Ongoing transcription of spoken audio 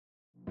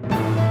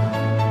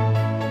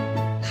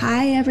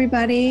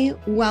everybody.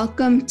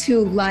 Welcome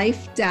to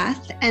Life,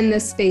 Death, and the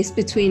Space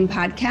Between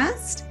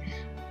podcast.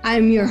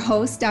 I'm your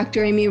host,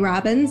 Dr. Amy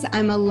Robbins.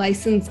 I'm a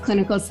licensed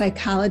clinical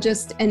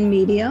psychologist and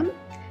medium.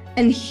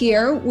 And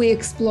here we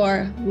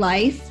explore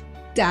life,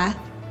 death,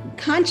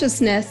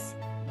 consciousness,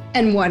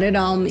 and what it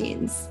all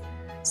means.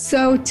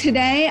 So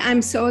today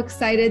I'm so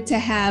excited to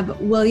have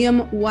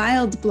William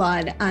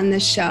Wildblood on the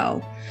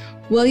show.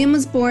 William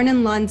was born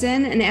in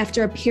London, and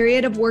after a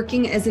period of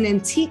working as an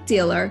antique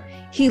dealer,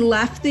 he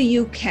left the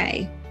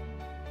UK.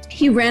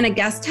 He ran a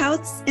guest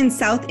house in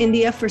South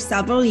India for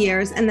several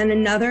years and then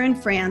another in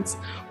France,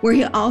 where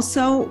he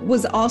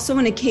was also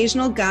an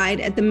occasional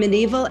guide at the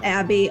medieval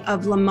abbey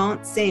of Le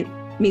Mont Saint.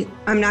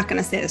 I'm not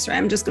going to say this right.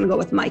 I'm just going to go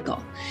with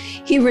Michael.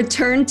 He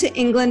returned to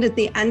England at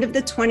the end of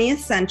the 20th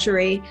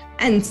century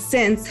and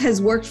since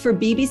has worked for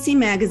BBC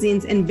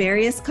magazines in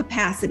various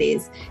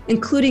capacities,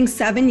 including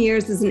 7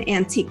 years as an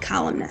antique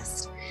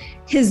columnist.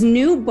 His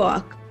new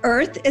book,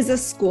 Earth is a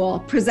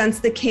School, presents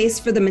the case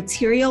for the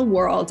material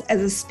world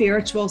as a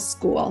spiritual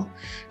school,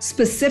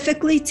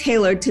 specifically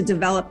tailored to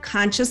develop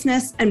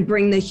consciousness and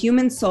bring the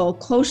human soul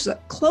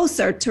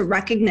closer to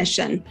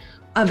recognition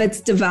of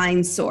its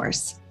divine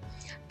source.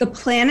 The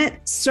planet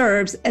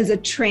serves as a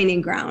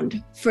training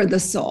ground for the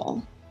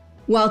soul.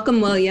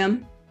 Welcome,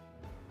 William.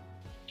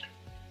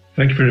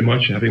 Thank you very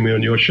much for having me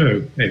on your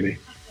show, Amy.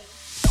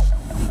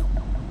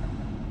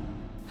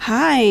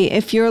 Hi,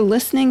 if you're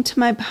listening to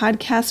my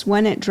podcast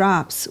when it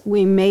drops,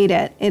 we made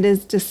it. It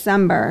is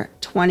December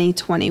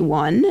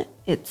 2021.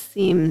 It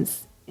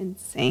seems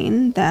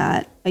insane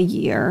that a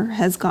year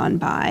has gone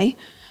by.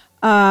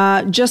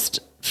 Just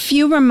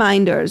few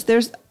reminders.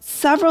 There's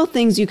several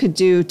things you could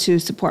do to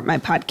support my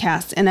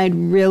podcast, and I'd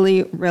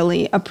really,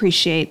 really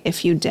appreciate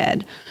if you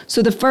did.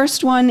 So the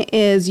first one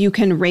is you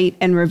can rate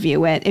and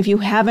review it. If you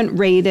haven't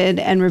rated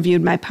and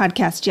reviewed my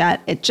podcast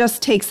yet, it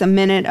just takes a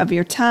minute of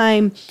your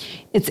time.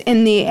 It's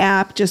in the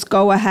app. Just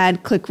go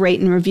ahead, click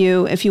rate and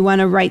review. If you want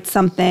to write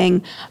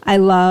something, I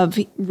love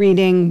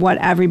reading what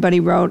everybody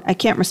wrote. I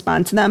can't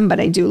respond to them,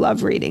 but I do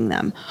love reading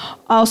them.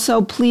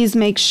 Also, please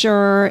make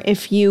sure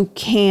if you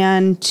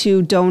can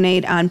to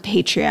donate on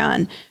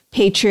Patreon.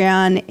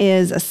 Patreon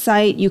is a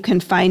site. You can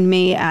find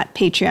me at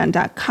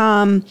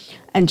patreon.com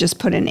and just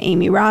put in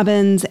Amy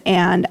Robbins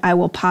and I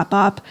will pop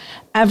up.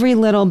 Every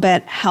little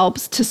bit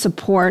helps to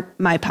support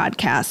my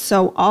podcast.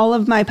 So all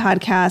of my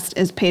podcast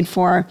is paid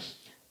for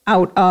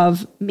out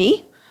of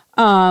me.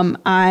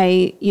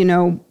 I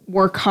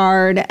work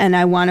hard and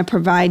I want to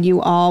provide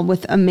you all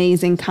with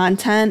amazing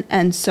content.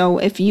 And so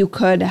if you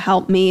could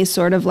help me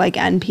sort of like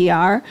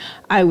NPR,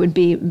 I would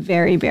be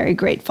very, very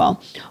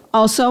grateful.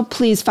 Also,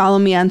 please follow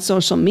me on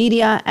social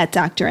media at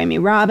Dr. Amy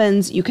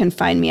Robbins. You can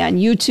find me on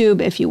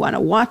YouTube if you want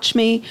to watch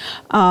me.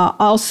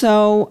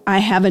 Also, I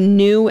have a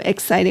new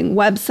exciting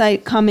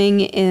website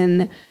coming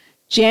in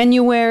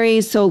January,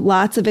 so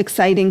lots of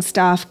exciting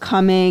stuff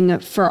coming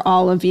for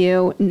all of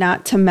you,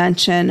 not to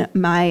mention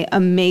my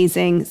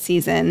amazing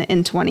season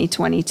in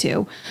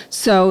 2022.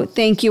 So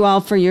thank you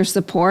all for your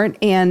support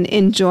and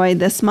enjoy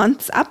this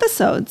month's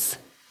episodes.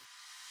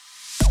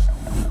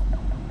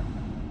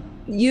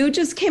 You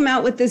just came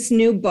out with this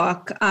new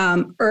book,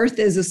 Earth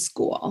is a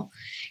School.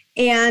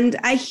 And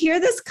I hear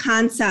this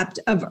concept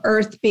of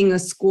Earth being a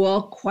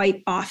school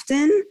quite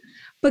often,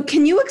 but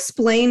can you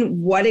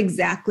explain what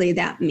exactly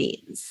that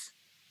means?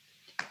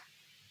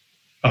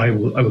 I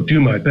will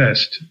do my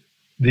best.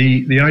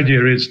 The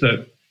idea is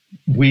that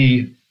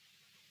we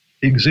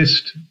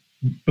exist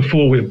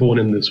before we're born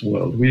in this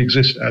world. We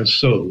exist as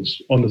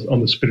souls on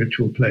the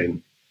spiritual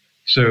plane.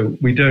 So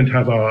we don't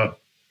have our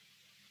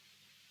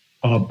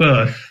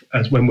birth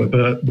as when we're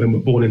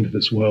born into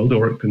this world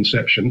or at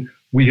conception.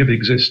 We have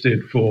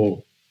existed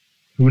for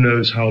who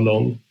knows how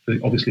long.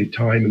 Obviously,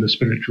 time in the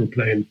spiritual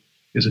plane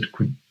is a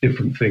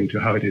different thing to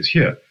how it is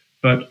here.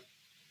 But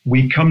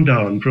we come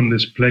down from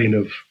this plane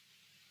of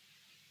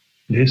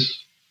bliss,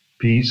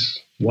 peace,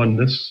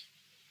 oneness,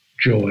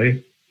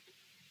 joy,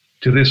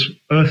 to this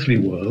earthly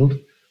world,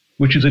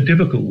 which is a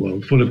difficult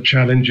world full of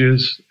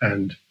challenges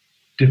and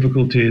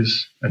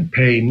difficulties and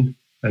pain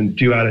and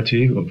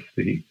duality of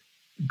the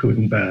good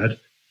and bad,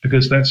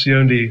 because that's the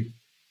only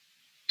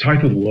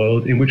type of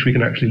world in which we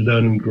can actually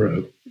learn and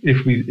grow.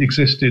 If we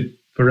existed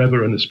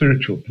forever on the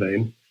spiritual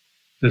plane,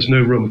 there's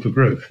no room for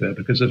growth there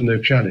because there's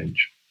no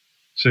challenge.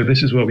 So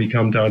this is where we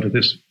come down to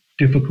this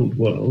difficult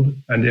world,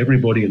 and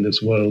everybody in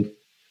this world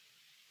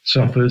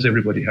suffers,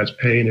 everybody has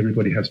pain,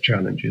 everybody has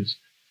challenges.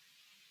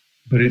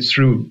 But it's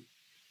through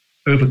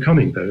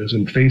overcoming those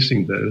and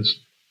facing those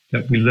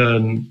that we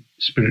learn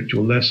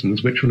spiritual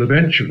lessons, which will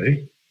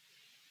eventually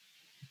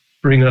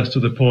bring us to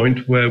the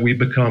point where we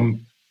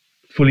become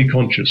fully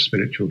conscious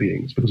spiritual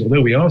beings. Because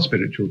although we are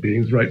spiritual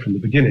beings right from the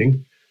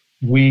beginning,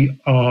 we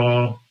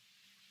are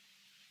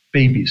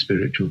baby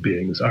spiritual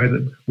beings,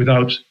 either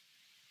without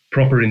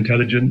proper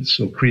intelligence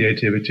or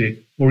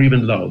creativity or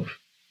even love.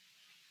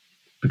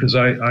 Because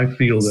I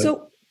feel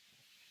that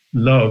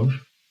love,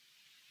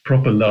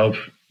 proper love,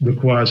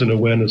 requires an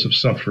awareness of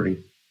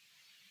suffering.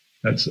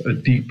 That's a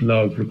deep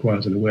love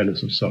requires an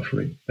awareness of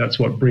suffering. That's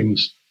what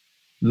brings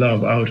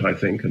love out, I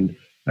think,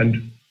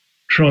 and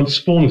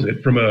transforms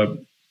it from a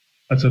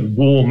sort of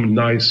warm,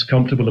 nice,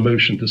 comfortable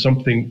emotion to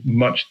something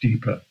much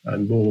deeper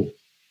and more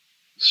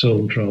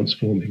soul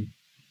transforming.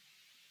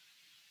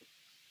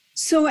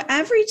 So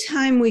every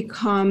time we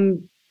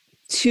come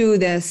to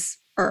this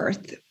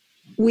earth,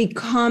 we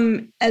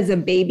come as a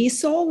baby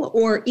soul,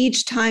 or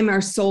each time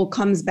our soul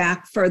comes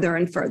back further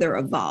and further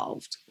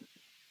evolved?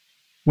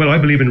 Well, I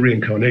believe in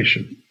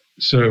reincarnation.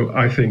 So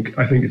I think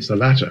it's the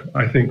latter.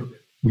 I think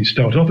we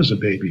start off as a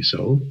baby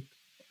soul,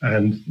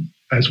 and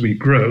as we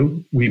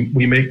grow, we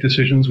make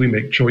decisions, we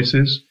make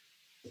choices,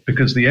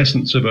 because the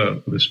essence of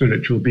a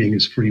spiritual being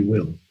is free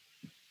will.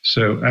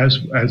 So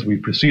as we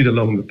proceed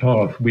along the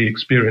path, we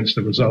experience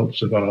the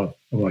results of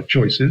our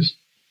choices,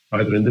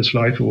 either in this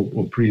life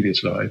or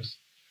previous lives.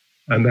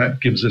 And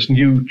that gives us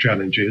new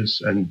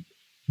challenges and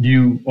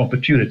new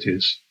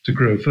opportunities to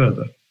grow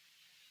further.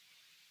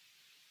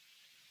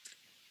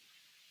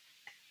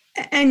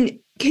 And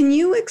can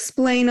you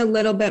explain a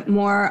little bit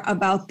more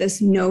about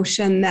this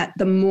notion that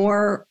the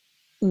more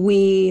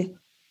we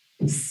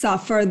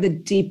suffer, the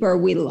deeper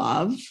we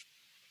love?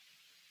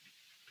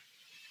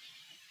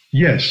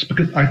 Yes,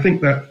 because I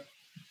think that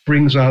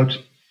brings out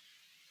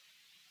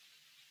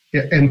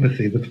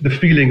empathy, the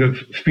feeling of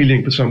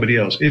feeling for somebody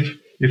else.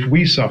 If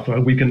we suffer,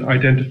 we can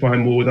identify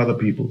more with other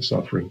people's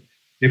suffering.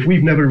 If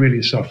we've never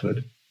really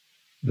suffered,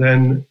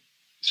 then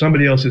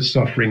somebody else's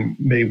suffering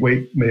may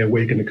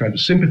awaken a kind of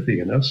sympathy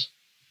in us,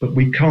 but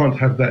we can't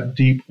have that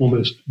deep,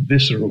 almost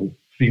visceral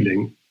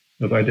feeling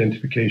of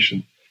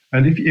identification.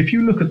 And if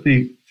you look at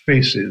the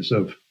faces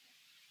of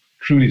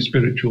truly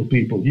spiritual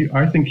people,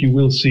 I think you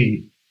will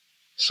see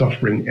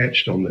suffering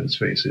etched on those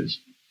faces.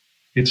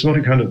 It's not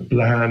a kind of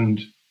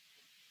bland,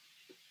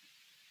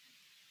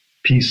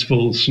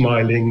 peaceful,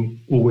 smiling,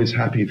 always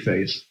happy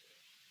face.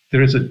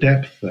 There is a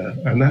depth there,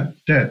 and that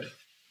depth,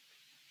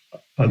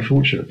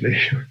 unfortunately,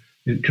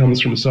 it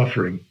comes from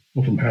suffering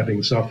or from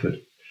having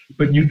suffered.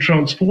 But you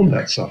transform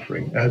that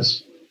suffering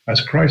as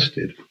Christ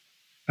did,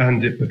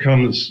 and it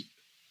becomes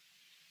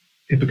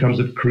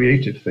a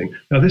creative thing.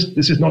 Now,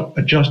 this is not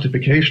a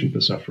justification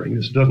for suffering.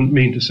 This doesn't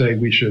mean to say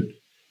we should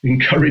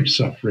encourage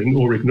suffering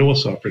or ignore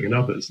suffering in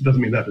others. It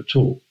doesn't mean that at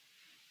all.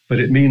 But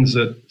it means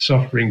that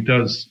suffering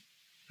does,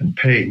 and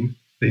pain,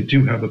 they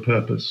do have a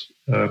purpose,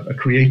 a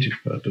creative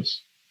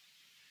purpose.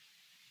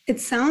 It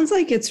sounds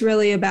like it's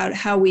really about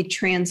how we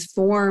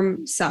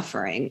transform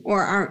suffering,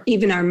 or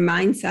even our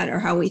mindset, or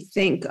how we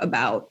think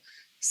about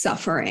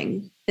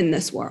suffering in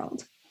this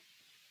world.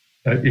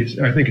 I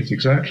think it's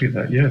exactly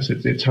that. Yes,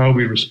 it's how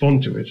we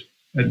respond to it.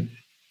 And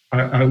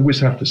I always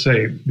have to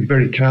say, be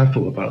very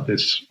careful about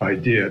this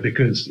idea,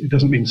 because it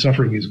doesn't mean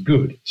suffering is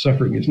good.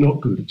 Suffering is not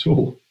good at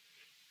all.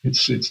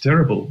 It's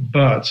terrible,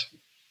 but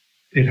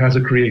it has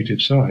a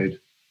creative side,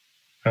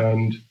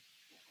 and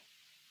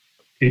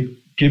it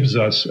gives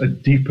us a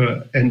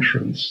deeper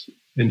entrance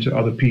into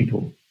other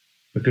people,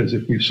 because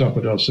if we've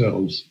suffered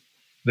ourselves,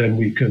 then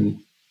we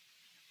can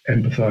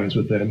empathize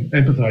with them.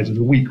 Empathize is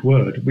a weak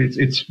word.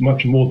 It's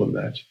much more than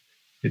that.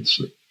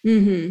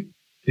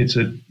 It's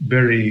a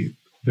very,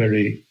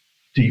 very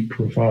deep,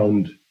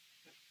 profound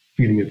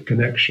feeling of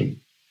connection.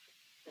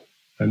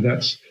 And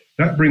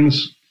that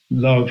brings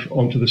love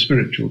onto the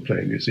spiritual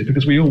plane, you see,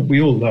 because we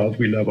all love.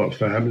 We love our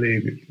family,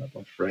 we love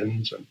our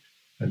friends,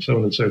 and so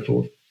on and so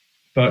forth.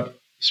 But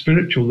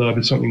spiritual love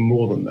is something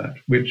more than that,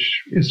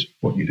 which is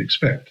what you'd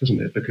expect,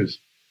 isn't it? Because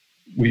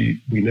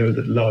we know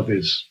that love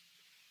is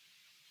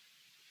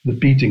the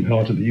beating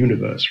heart of the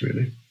universe,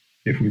 really.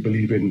 If we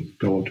believe in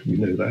God, we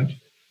know that.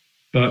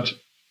 But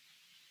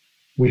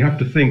we have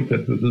to think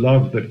that the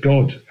love that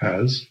God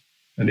has,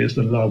 and is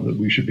the love that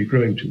we should be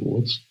growing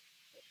towards,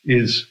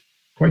 is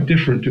quite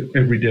different to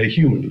everyday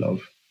human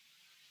love.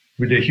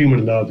 Everyday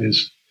human love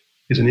is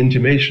an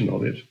intimation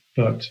of it,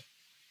 but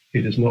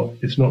it's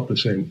not the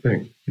same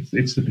thing.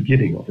 It's the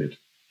beginning of it.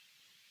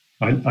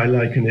 I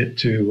liken it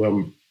to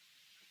a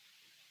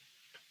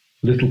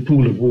little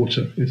pool of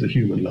water is a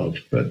human love,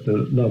 but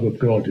the love of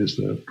God is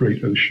the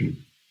great ocean.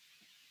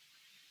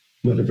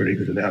 Not a very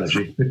good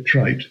analogy, a bit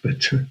trite,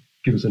 but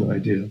give us an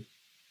idea.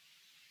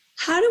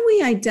 How do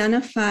we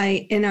identify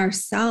in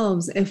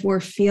ourselves if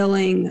we're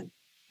feeling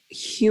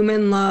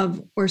human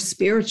love or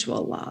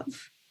spiritual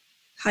love?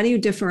 How do you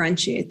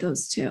differentiate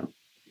those two?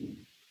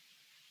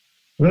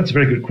 Well, that's a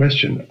very good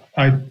question.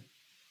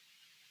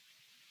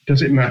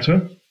 Does it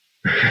matter?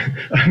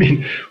 I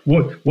mean,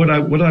 what I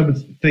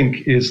would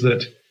think is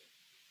that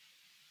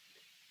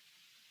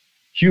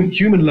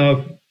human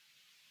love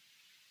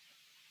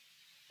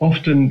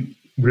often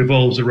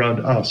revolves around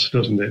us,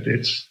 doesn't it?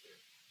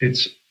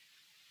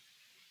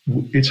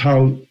 It's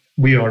how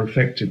we are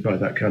affected by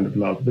that kind of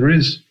love. There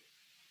is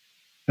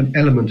an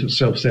element of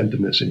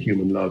self-centeredness in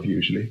human love,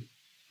 usually.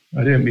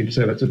 I don't mean to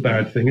say that's a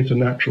bad thing, it's a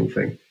natural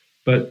thing.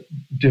 But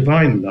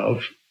divine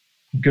love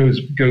goes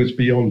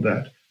beyond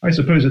that. I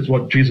suppose it's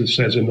what Jesus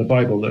says in the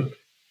Bible, that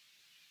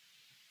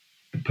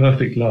the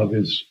perfect love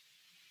is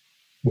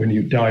when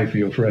you die for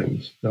your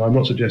friends. Now, I'm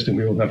not suggesting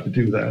we all have to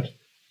do that,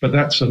 but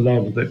that's a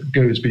love that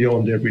goes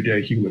beyond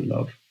everyday human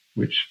love,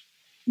 which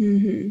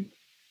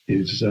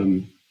is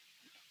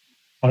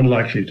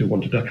unlikely to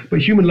want to die.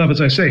 But human love,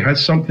 as I say,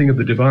 has something of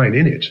the divine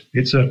in it.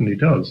 It certainly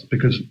does,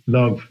 because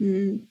love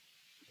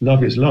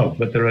is love,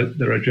 but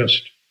there are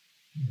just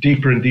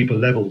deeper and deeper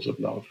levels of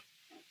love.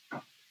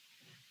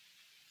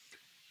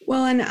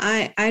 Well, and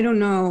I don't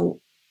know.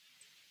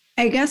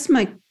 I guess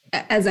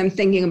as I'm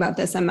thinking about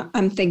this,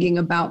 I'm thinking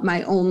about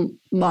my own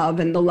love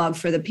and the love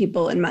for the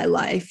people in my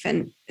life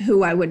and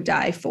who I would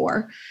die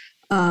for.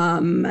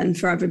 And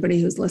for everybody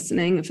who's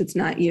listening, if it's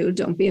not you,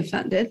 don't be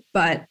offended.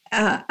 But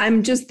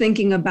I'm just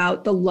thinking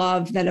about the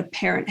love that a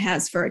parent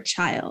has for a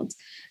child.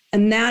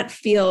 And that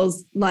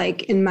feels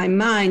like, in my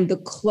mind, the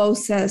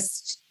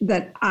closest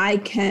that I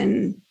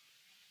can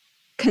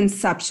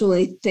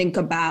conceptually think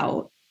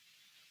about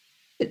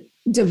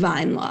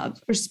divine love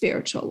or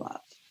spiritual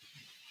love.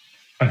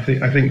 I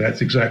think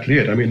that's exactly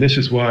it. I mean, this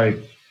is why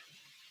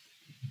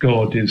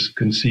God is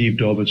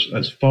conceived of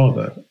as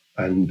Father,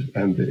 and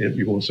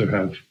you also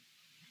have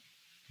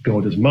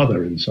God as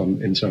Mother in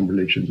some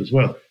religions as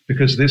well,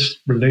 because this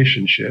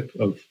relationship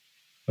of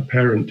a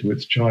parent to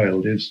its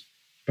child is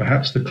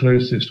perhaps the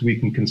closest we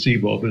can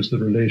conceive of as the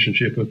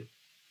relationship of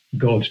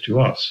God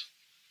to us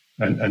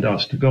and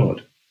us to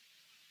God.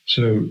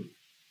 So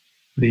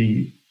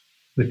the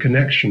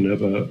connection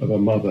of a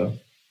mother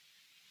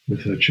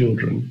with her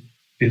children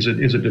is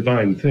a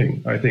divine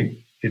thing. I think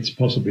it's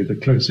possibly the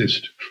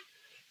closest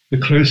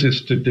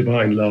to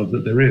divine love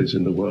that there is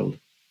in the world,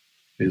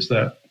 is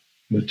that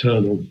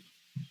maternal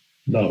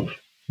love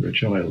for a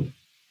child.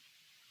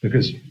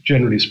 Because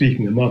generally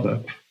speaking, a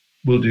mother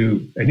will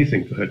do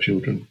anything for her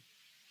children,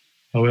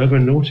 however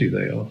naughty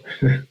they are.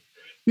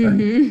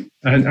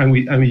 and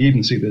we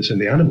even see this in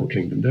the animal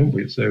kingdom, don't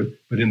we? So,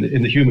 but in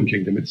the human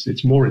kingdom,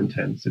 it's more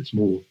intense, it's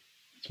more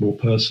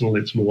personal,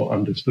 it's more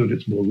understood,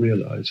 it's more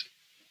realized.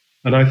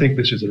 And I think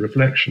this is a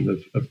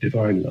reflection of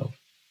divine love.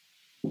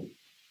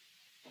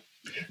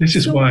 This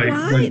is why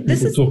when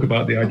people talk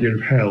about the idea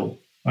of hell,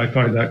 I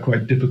find that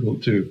quite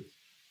difficult to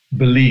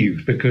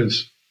believe,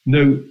 because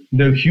no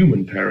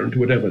human parent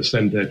would ever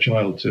send their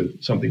child to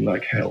something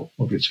like hell,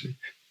 obviously.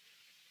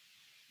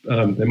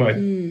 They might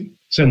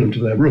send them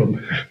to their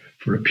room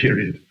for a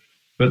period,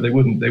 but they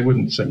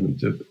wouldn't send them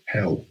to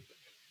hell.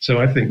 So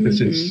I think this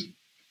is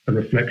a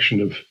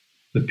reflection of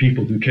the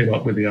people who came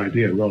up with the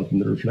idea rather than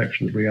the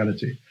reflection of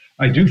reality.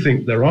 I do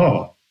think there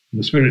are, in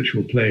the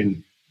spiritual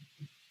plane,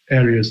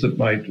 areas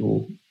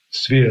or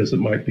spheres that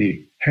might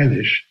be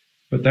hellish,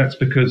 but that's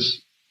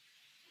because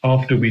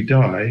after we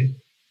die,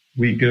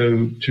 we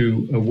go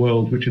to a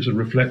world which is a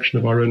reflection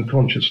of our own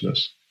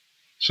consciousness.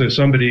 So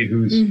somebody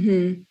whose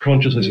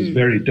consciousness is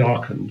very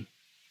darkened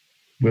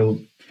will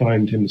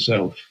find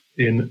himself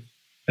in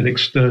an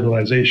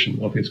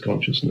externalization of his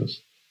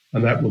consciousness,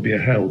 and that will be a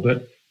hell.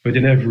 But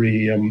in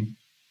every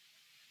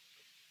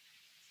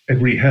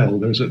hell,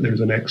 there's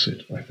an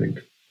exit, I think.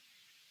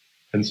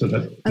 And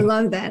so I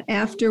love that.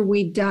 After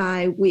we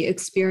die, we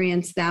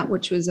experience that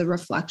which was a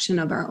reflection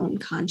of our own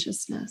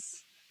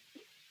consciousness.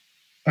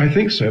 I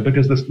think so,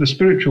 because the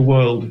spiritual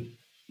world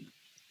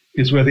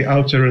is where the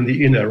outer and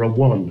the inner are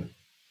one,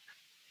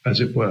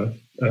 as it were.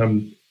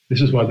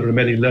 This is why there are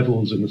many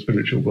levels in the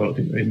spiritual world.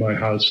 In my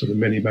house there are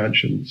many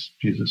mansions,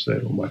 Jesus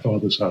said, or my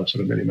Father's house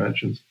there are many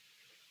mansions.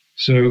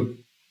 So,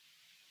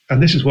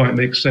 and this is why it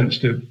makes sense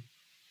to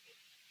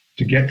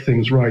get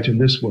things right in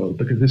this world,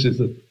 because this is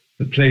the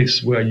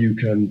place where you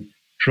can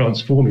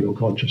transform your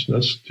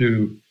consciousness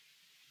to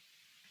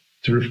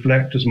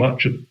reflect as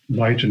much of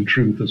light and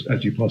truth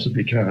as you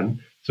possibly can,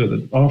 so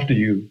that after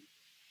you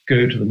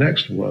go to the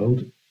next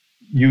world,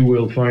 you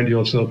will find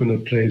yourself in a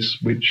place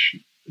which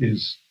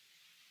is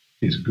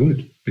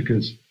good,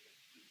 because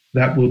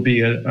that will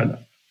be an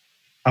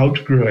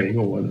outgrowing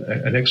or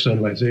an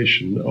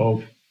externalization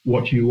of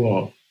what you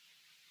are.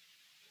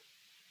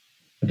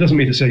 It doesn't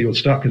mean to say you're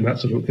stuck in that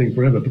sort of thing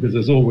forever, because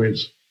there's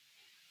always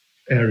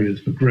areas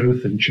for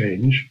growth and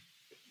change,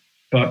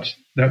 but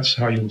that's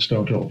how you'll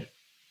start off.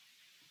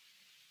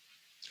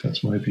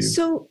 That's my view.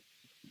 So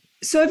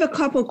I have a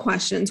couple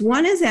questions.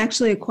 One is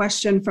actually a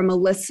question from a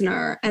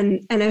listener,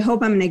 and I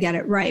hope I'm going to get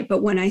it right.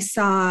 But when I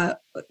saw,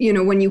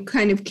 when you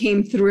kind of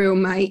came through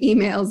my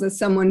emails as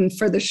someone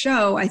for the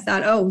show, I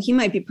thought, oh, he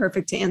might be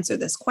perfect to answer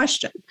this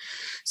question.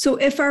 So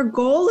if our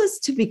goal is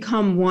to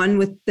become one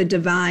with the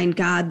divine,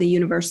 God, the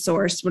universe,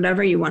 source,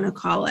 whatever you want to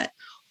call it,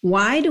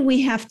 why do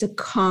we have to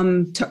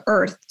come to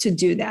Earth to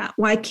do that?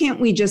 Why can't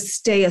we just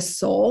stay a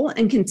soul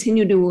and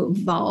continue to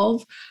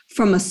evolve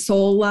from a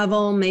soul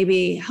level,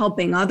 maybe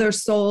helping other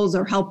souls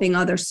or helping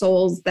other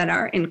souls that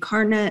are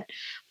incarnate,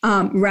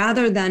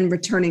 rather than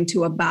returning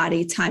to a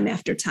body time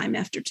after time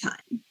after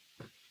time?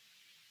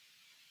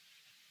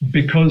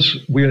 Because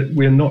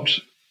we're not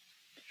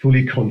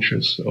fully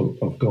conscious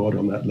of God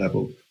on that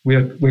level.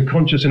 We're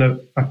conscious in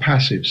a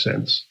passive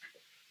sense.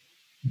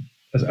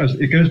 As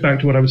it goes back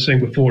to what I was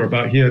saying before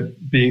about there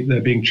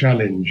being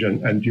challenge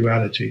and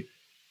duality,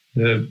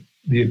 the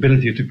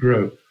ability to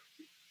grow.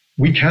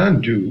 We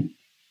can do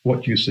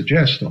what you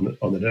suggest on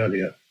an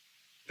earlier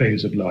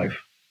phase of life,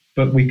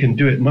 but we can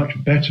do it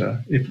much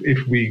better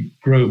if we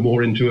grow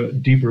more into a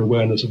deeper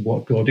awareness of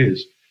what God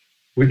is,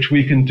 which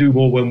we can do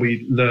more when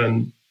we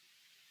learn,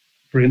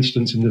 for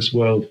instance, in this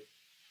world,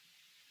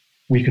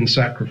 we can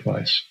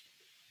sacrifice,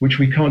 which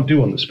we can't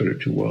do on the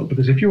spiritual world.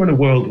 Because if you're in a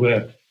world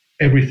where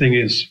everything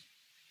is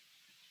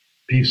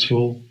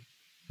peaceful,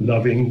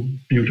 loving,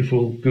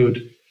 beautiful,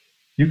 good,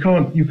 you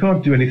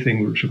can't do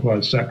anything which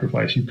requires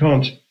sacrifice. You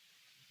can't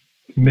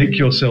make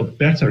yourself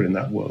better in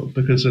that world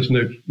because there's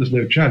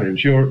no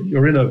challenge.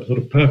 You're in a sort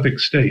of perfect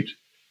state.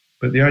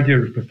 But the idea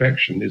of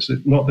perfection is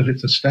that not that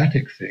it's a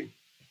static thing.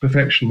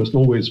 Perfection must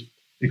always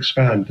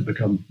expand to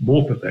become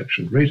more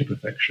perfection, greater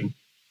perfection,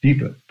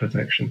 deeper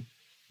perfection.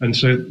 And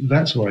so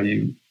that's why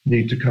you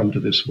need to come to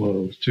this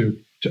world to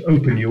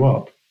open you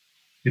up.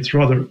 It's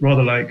rather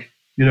like,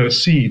 a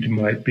seed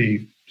might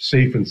be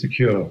safe and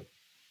secure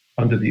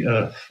under the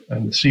earth,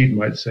 and the seed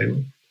might say,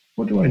 well,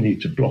 what do I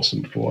need to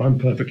blossom for? I'm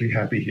perfectly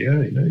happy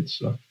here.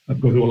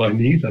 I've got all I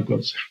need. I've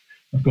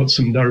got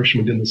some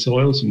nourishment in the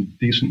soil, some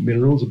decent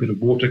minerals, a bit of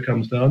water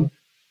comes down.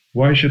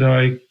 Why should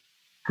I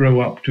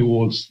grow up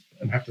towards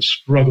and have to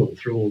struggle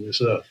through all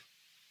this earth?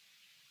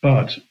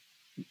 But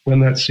when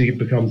that seed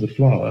becomes a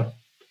flower,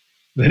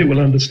 then it will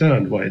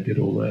understand why it did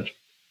all that.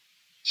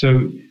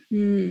 So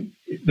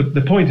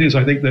the point is,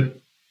 I think that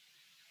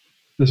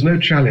there's no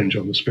challenge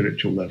on the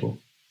spiritual level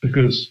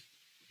because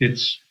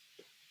it's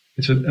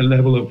a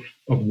level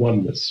of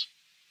oneness.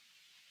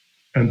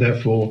 And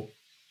therefore,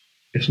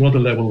 it's not a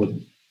level of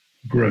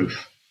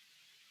growth.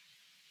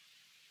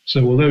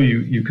 So although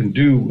you can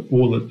do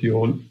all that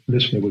your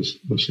listener was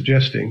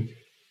suggesting,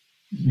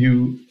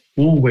 you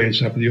always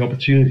have the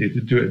opportunity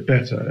to do it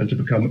better and to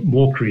become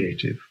more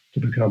creative, to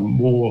become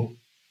more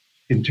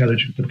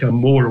intelligent, to become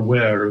more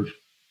aware of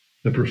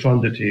the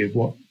profundity of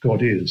what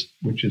God is,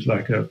 which is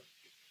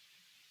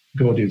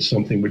God is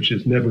something which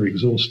is never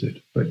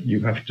exhausted, but you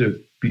have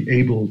to be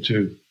able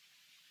to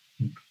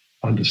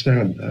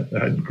understand that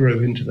and grow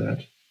into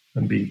that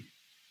and be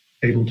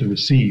able to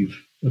receive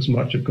as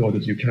much of God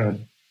as you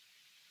can.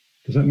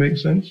 Does that make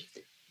sense?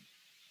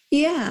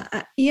 Yeah.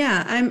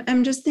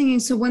 I'm just thinking,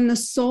 so when the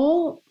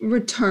soul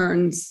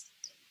returns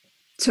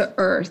to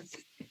earth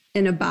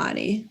in a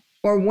body,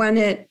 or when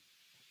it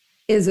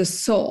is a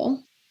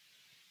soul,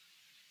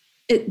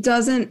 it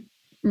doesn't,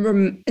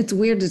 it's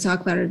weird to talk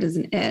about it as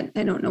an it.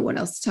 I don't know what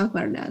else to talk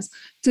about it as.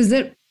 Does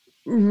it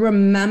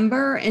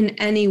remember in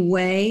any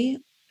way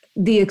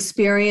the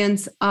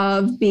experience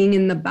of being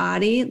in the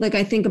body? Like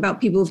I think about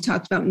people who've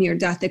talked about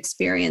near-death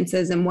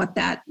experiences and what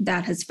that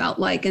has felt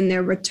like, and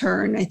their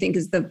return, I think,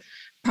 is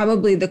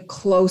probably the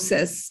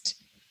closest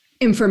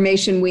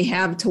information we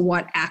have to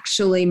what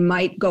actually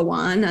might go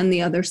on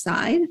the other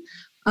side.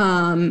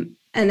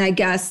 And I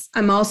guess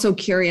I'm also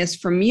curious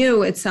from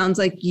you, it sounds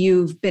like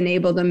you've been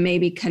able to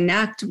maybe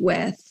connect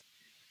with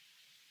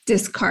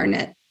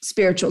discarnate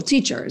spiritual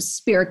teachers,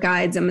 spirit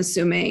guides, I'm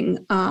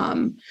assuming.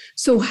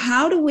 So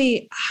how do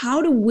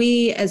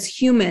we as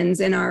humans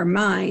in our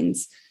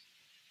minds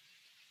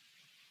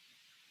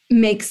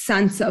make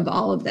sense of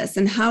all of this?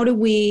 And how do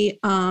we,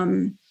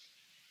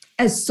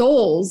 as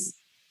souls,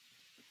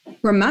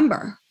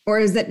 remember? Or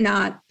is it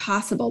not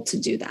possible to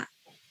do that?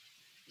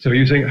 So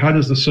you're saying, how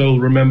does the soul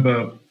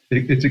remember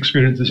its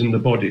experiences in the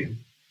body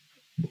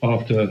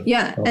after?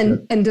 Yeah,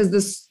 and does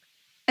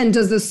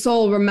the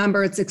soul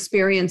remember its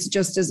experience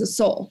just as a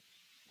soul?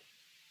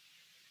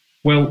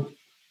 Well,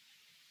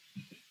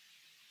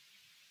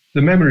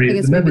 the memory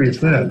is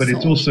there, but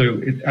it's also,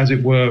 as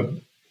it were,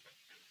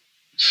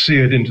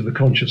 seared into the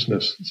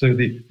consciousness. So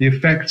the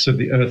effects of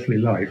the earthly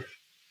life,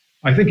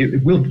 I think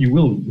you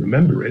will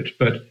remember it,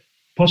 but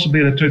possibly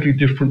in a totally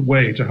different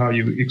way to how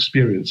you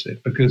experience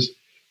it, because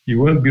you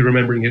won't be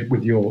remembering it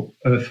with your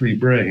earthly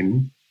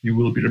brain. You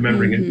will be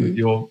remembering it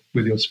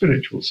with your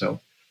spiritual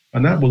self,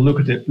 and that will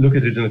look at it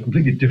in a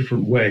completely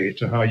different way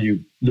to how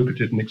you look at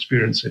it and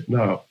experience it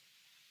now.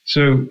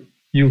 So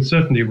you'll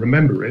certainly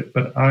remember it,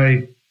 but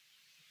I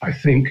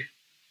think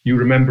you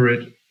remember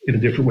it in a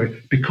different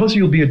way because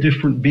you'll be a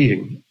different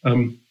being.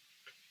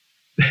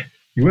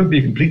 You won't be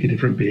a completely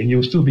different being.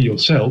 You'll still be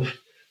yourself.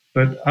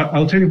 But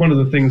I'll tell you one of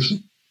the things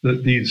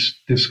that these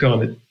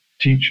discarnate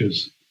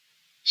teachers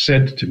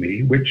said to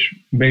me, which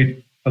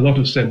made a lot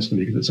of sense to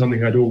me because it's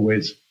something I'd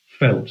always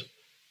felt.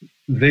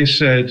 They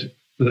said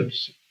that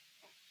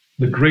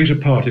the greater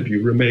part of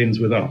you remains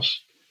with us.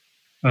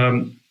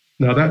 Now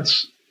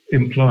that's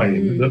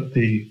implying that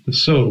the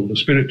soul, the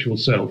spiritual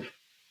self,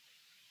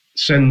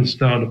 sends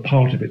down a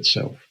part of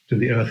itself to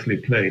the earthly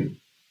plane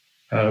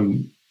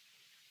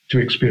to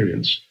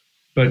experience.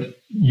 But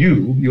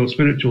you, your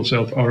spiritual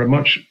self, are a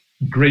much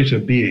greater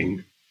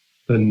being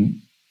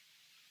than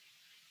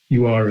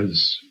you are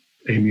as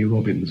Amy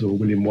Robbins or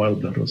William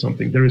Wildblood or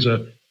something. There is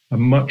a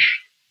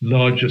much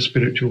larger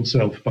spiritual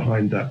self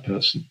behind that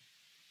person.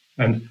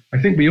 And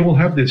I think we all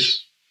have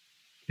this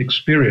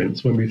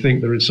experience when we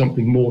think there is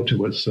something more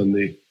to us than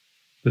the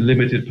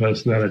limited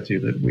personality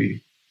that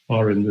we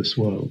are in this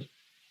world.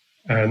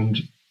 And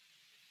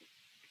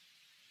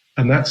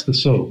that's the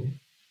soul,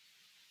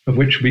 of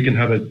which we can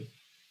have a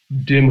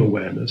dim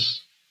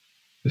awareness,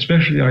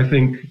 especially I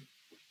think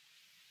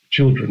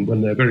children,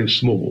 when they're very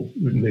small,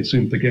 when they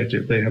soon forget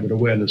it, they have an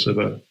awareness of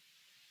a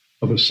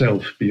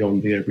self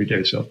beyond the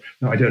everyday self.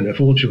 Now, I don't know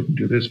if all children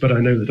do this, but I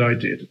know that I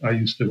did. I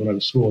used to, when I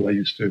was small, I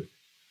used to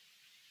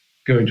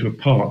go into a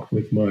park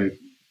with my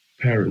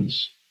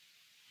parents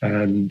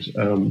and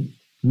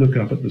look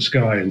up at the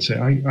sky and say,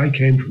 I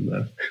came from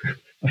there.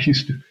 I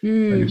used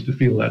to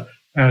feel that.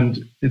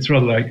 And it's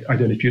rather like, I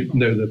don't know if you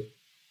know the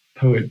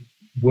poet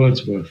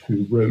Wordsworth,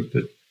 who wrote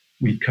that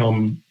we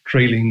come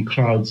trailing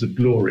clouds of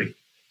glory.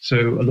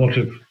 So a lot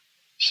of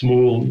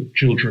small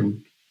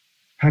children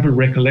have a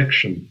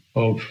recollection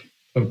of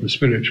the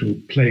spiritual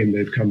plane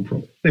they've come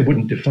from. They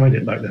wouldn't define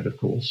it like that, of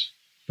course,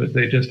 but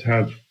they just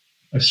have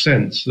a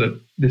sense that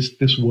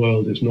this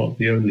world is not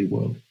the only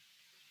world.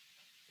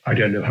 I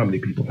don't know how many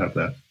people have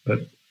that,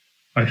 but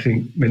I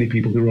think many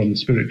people who are on the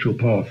spiritual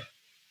path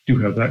do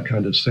have that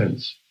kind of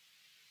sense.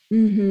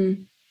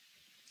 Mm-hmm.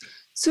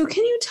 So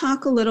can you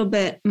talk a little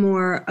bit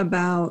more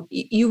about,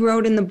 you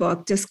wrote in the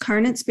book,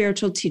 discarnate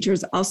spiritual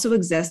teachers also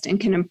exist and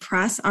can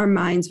impress our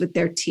minds with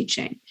their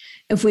teaching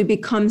if we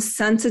become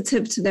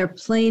sensitive to their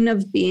plane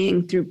of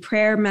being through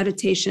prayer,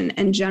 meditation,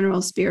 and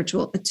general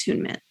spiritual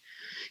attunement.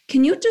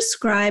 Can you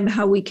describe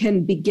how we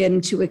can begin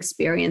to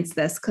experience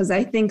this? Because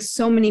I think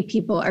so many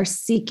people are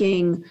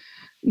seeking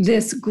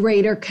this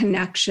greater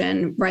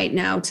connection right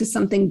now to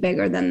something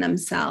bigger than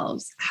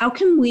themselves. How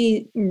can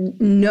we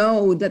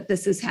know that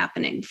this is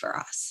happening for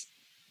us?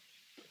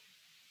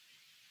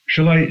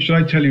 Shall I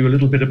tell you a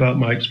little bit about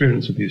my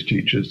experience with these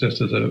teachers, just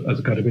as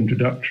a kind of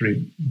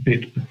introductory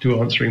bit to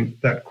answering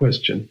that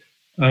question?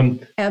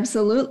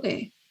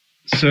 Absolutely.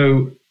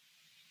 So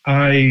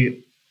I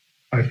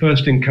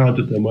first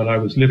encountered them when I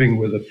was living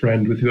with a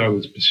friend with who I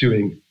was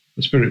pursuing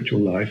a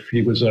spiritual life.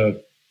 He was a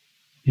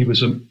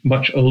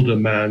much older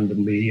man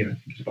than me. I think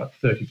he was about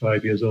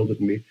 35 years older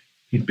than me.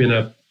 He'd been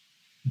a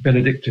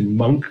Benedictine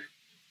monk.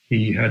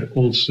 He had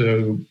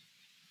also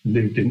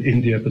lived in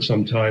India for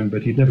some time,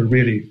 but he'd never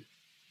really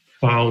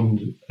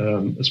found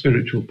a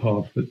spiritual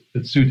path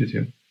that suited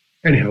him.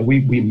 Anyhow,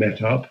 we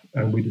met up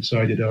and we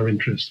decided our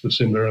interests were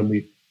similar, and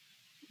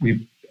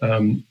we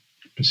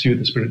pursued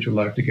the spiritual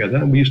life together,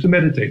 and we used to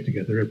meditate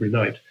together every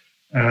night.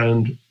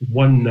 And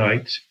one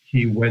night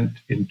he went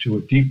into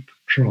a deep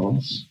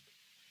trance,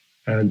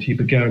 and he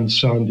began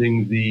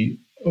sounding the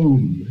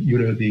Om,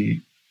 the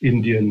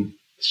Indian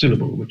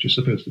syllable, which is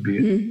supposed to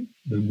be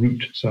the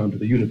root sound of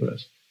the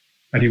universe.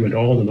 And he went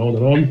on and on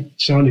and on,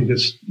 sounding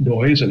this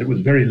noise, and it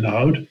was very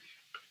loud.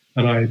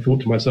 And I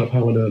thought to myself,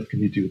 how on earth can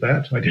he do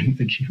that? I didn't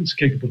think he was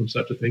capable of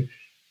such a thing.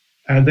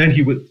 And then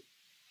he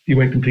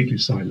went completely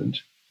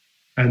silent.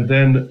 And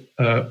then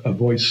a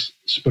voice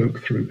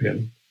spoke through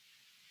him,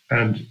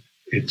 and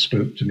it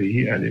spoke to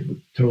me, and it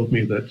told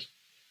me that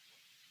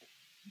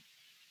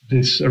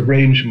this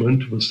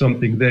arrangement was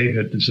something they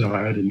had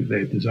desired, and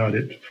they desired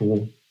it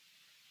for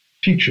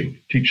teaching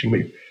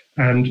me.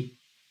 And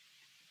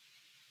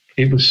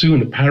it was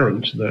soon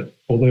apparent that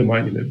although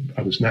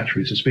I was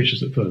naturally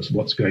suspicious at first,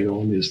 what's going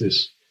on? Is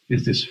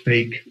this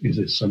fake? Is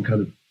this some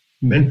kind of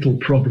mental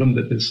problem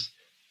that this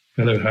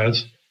fellow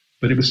has?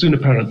 But it was soon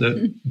apparent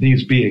that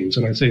these beings,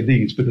 and I say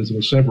these because there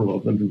were several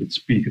of them who would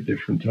speak at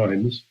different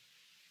times,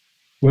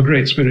 were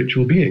great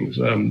spiritual beings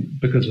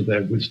because of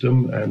their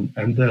wisdom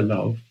and their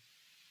love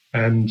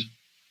and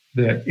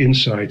their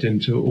insight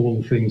into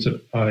all the things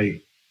that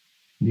I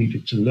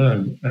needed to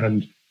learn.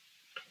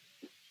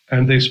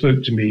 And they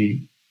spoke to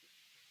me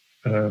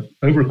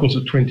over a course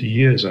of 20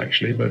 years,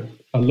 actually, but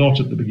a lot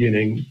at the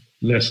beginning,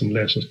 less and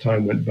less as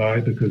time went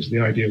by, because the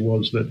idea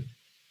was that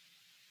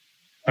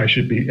I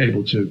should be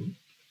able to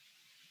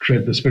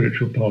tread the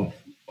spiritual path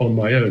on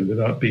my own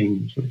without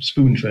being sort of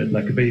spoon-fed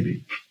like a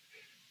baby,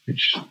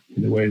 which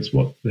in a way is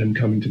what them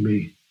coming to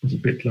me was a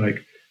bit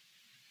like.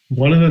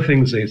 One of the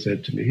things they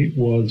said to me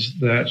was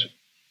that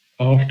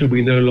after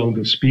we no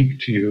longer speak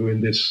to you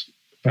in this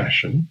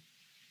fashion,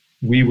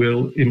 we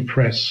will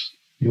impress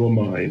your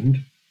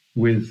mind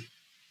with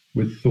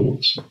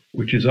thoughts,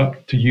 which is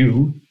up to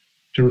you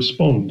to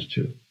respond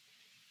to.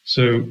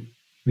 So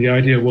the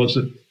idea was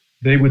that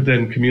they would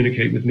then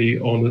communicate with me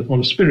on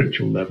a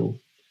spiritual level,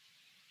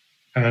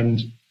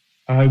 and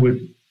I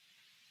would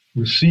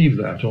receive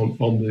that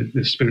on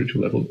this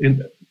spiritual level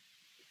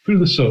through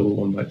the soul,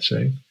 one might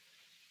say.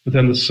 But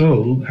then the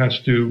soul has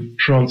to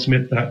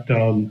transmit that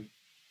down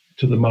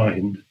to the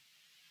mind,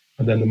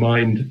 and then the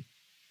mind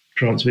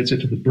transmits it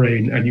to the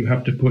brain, and you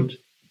have to put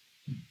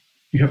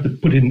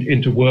it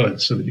into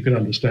words so that you can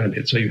understand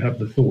it. So you have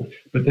the thought,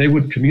 but they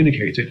would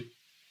communicate it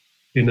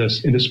in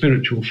a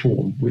spiritual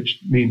form, which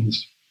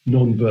means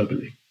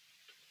non-verbally.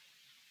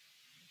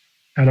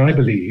 And I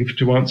believe,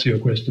 to answer your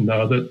question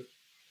now, that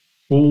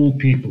all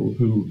people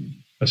who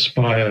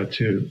aspire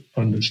to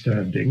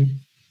understanding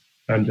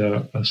and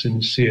are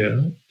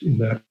sincere in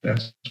that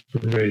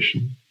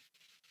aspiration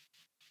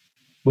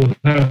will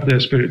have their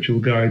spiritual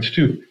guides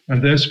too.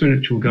 And their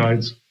spiritual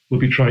guides will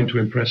be trying to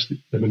impress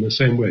them in the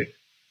same way,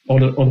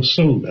 on a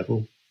soul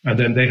level. And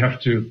then they have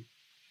to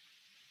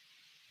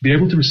be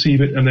able to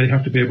receive it, and they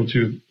have to be able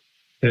to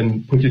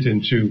then put it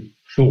into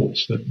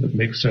thoughts that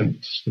make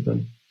sense to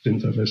them,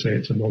 since, as I say,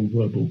 it's a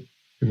non-verbal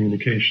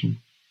communication.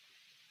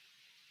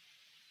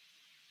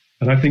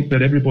 And I think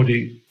that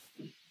everybody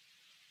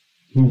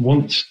who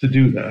wants to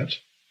do that,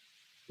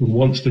 who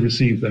wants to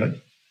receive that,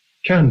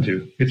 can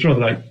do. It's rather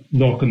like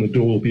knock and the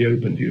door will be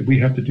opened to you. We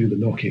have to do the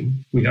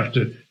knocking. We have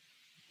to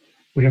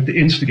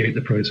instigate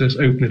the process,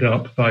 open it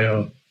up by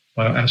our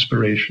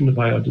aspiration,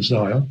 by our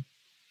desire.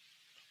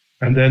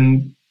 And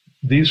then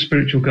these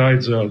spiritual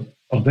guides are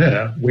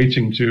there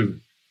waiting to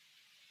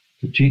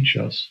teach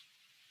us.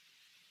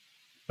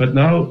 But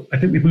now I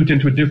think we've moved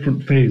into a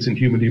different phase in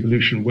human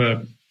evolution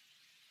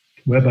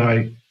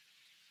whereby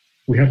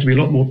we have to be a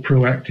lot more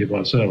proactive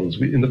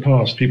ourselves. In the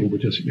past, people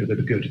would just, they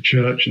would go to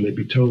church and they'd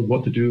be told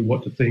what to do,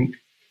 what to think.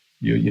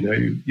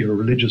 You're a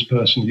religious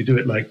person, you do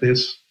it like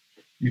this.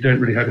 You don't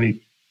really have any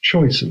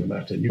choice in the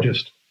matter. You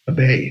just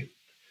obey.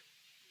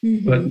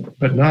 Mm-hmm.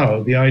 But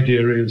now the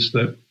idea is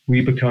that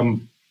we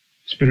become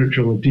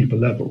spiritual on a deeper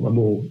level, a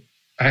more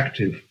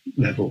active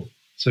level.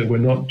 So we're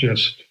not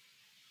just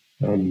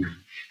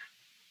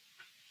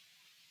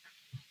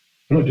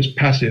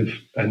passive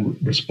and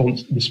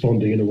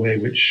responding in a way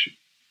which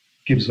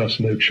gives us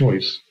no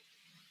choice.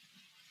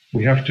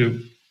 We have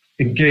to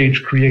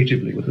engage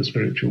creatively with the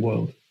spiritual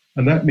world.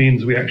 And that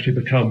means we actually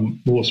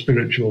become more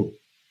spiritual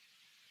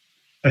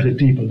at a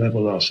deeper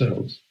level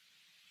ourselves.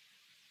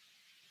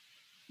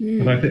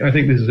 And I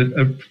think this is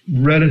a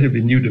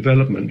relatively new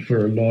development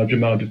for a large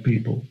amount of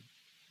people,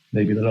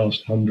 maybe the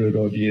last 100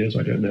 odd years,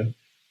 I don't know.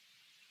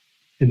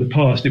 In the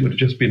past, it would have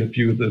just been a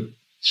few of the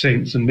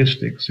saints and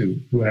mystics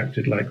who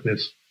acted like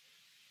this.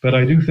 But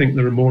I do think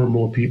there are more and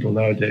more people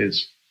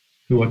nowadays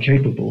who are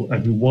capable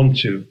and who want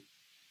to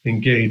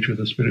engage with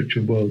the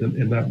spiritual world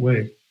in that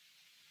way.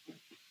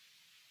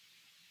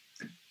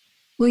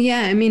 Well,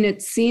 yeah, I mean,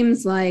 it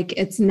seems like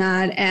it's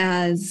not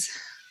as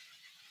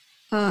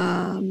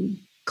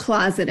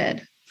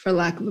closeted, for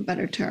lack of a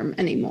better term,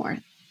 anymore.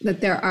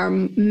 That there are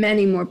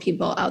many more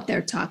people out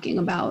there talking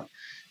about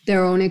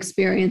their own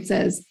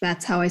experiences.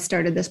 That's how I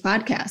started this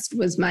podcast,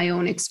 was my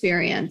own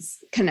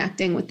experience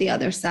connecting with the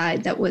other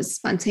side that was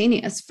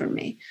spontaneous for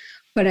me.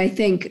 But I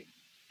think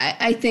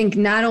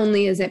not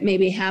only is it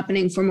maybe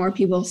happening for more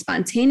people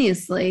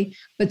spontaneously,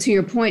 but to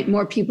your point,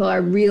 more people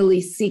are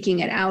really seeking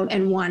it out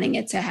and wanting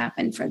it to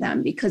happen for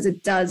them, because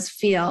it does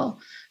feel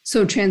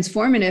so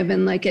transformative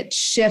and like it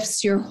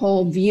shifts your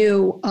whole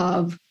view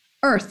of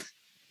Earth.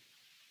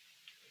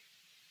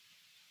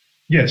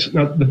 Yes.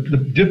 Now, the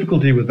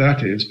difficulty with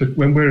that is, but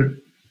when we're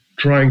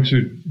trying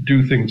to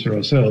do things for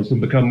ourselves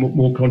and become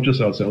more conscious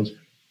ourselves,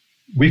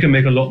 we can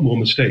make a lot more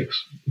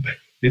mistakes.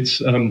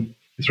 It's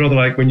rather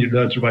like when you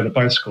learn to ride a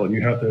bicycle and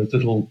you have those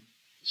little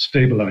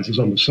stabilizers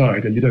on the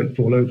side and you don't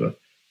fall over.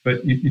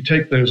 But you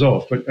take those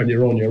off and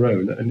you're on your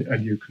own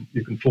and you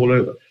can fall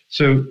over.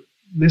 So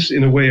this,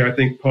 in a way, I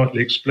think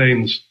partly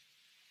explains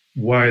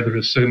why there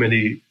are so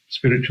many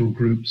spiritual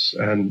groups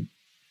and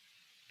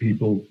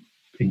people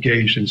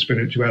engaged in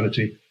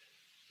spirituality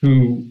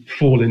who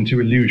fall into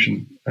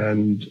illusion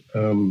and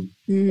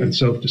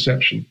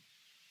self-deception.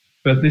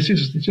 But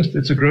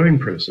it's a growing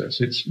process.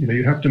 It's,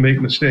 you have to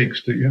make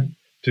mistakes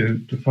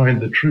to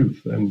find the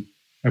truth, and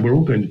we're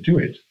all going to do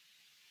it.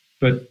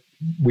 But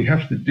we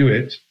have to do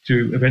it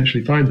to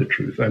eventually find the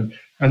truth, and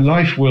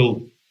life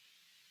will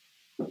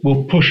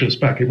push us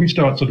back. If we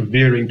start sort of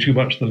veering too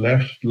much to the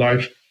left,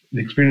 the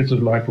experience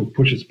of life will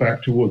push us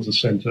back towards the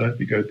center. If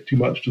we go too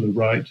much to the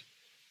right,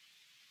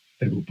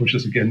 it will push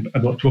us again.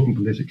 I'm not talking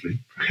politically.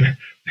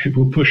 It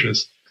will push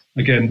us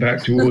again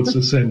back towards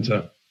the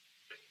center.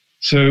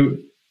 So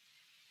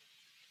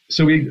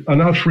we are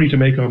now free to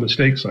make our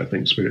mistakes, I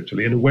think,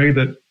 spiritually, in a way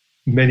that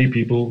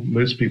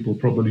most people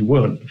probably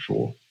weren't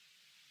before,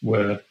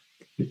 where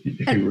if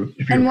you were a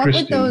Christian, what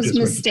would those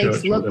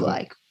mistakes look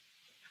like?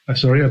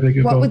 Sorry, I beg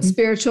your pardon?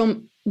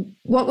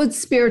 What would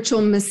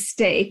spiritual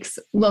mistakes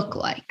look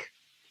like?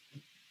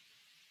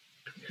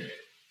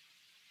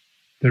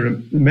 There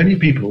are many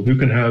people who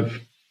can have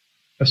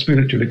a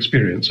spiritual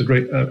experience, a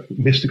great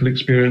mystical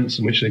experience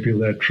in which they feel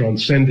they're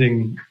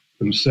transcending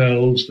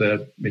themselves,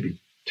 they're maybe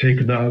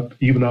taken out,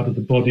 even out of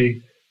the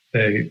body.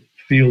 They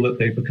feel that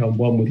they've become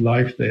one with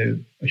life. They're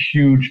a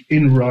huge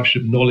inrush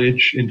of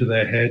knowledge into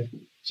their head.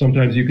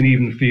 Sometimes you can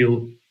even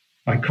feel,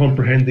 I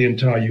comprehend the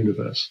entire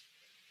universe.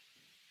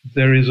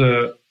 There's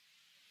a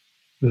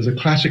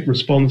classic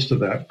response to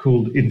that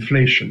called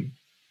inflation,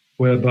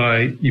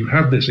 whereby you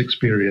have this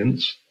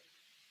experience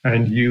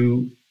and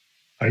you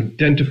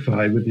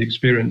identify with the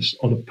experience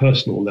on a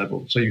personal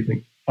level. So you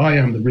think, I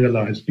am the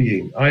realized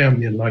being. I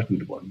am the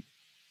enlightened one.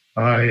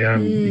 I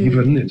am,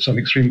 even in some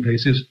extreme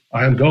cases,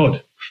 I am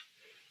God.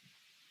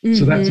 Mm-hmm.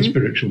 So that's a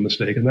spiritual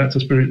mistake. And that's a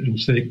spiritual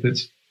mistake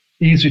that's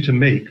easy to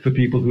make for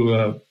people who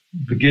are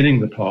beginning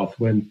the path,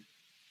 when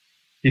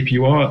if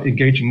you are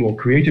engaging more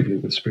creatively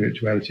with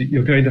spirituality,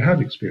 you're going to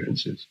have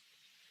experiences,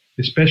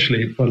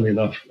 especially, funnily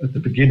enough, at the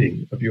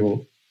beginning of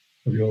your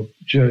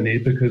journey,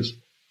 because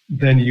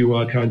then you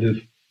are kind of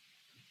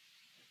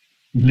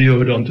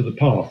lured onto the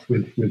path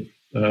with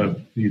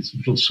these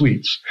little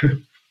sweets.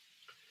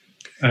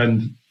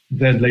 And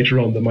then later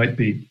on they might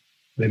be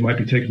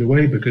taken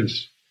away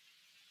because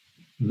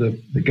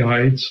the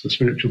guides, the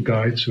spiritual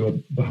guides who are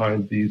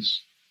behind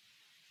these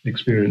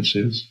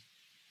experiences,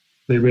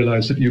 they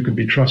realize that you can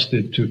be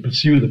trusted to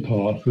pursue the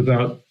path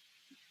without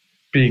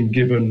being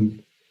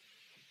given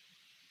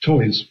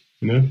toys,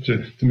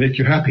 to make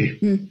you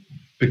happy.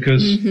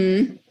 Because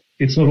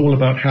it's not all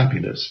about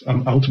happiness.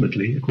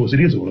 Ultimately, of course, it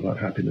is all about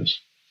happiness.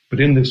 But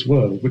in this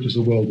world, which is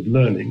a world of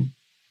learning,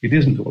 it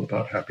isn't all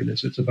about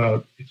happiness. It's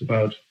about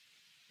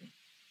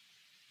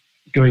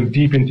going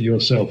deep into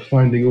yourself,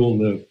 finding all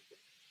the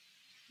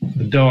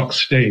dark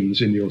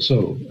stains in your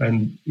soul.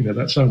 And,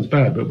 that sounds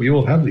bad, but we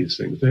all have these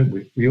things, don't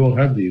we? We all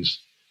have these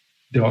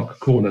dark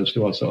corners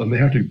to ourselves, and they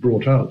have to be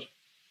brought out.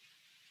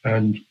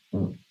 And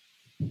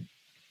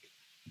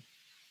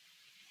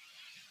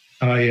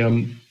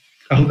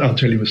I'll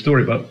tell you a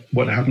story about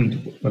what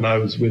happened when I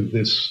was with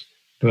this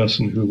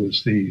person who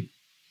was the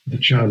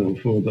channel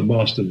for the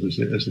masters,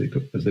 as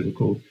they were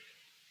called.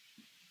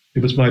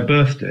 It was my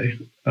birthday.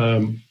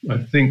 I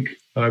think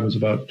I was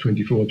about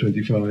 24,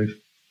 25,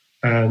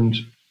 and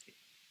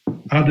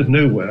out of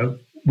nowhere,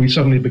 we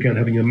suddenly began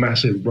having a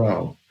massive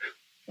row.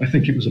 I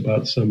think it was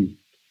about some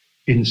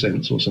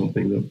incense or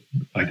something that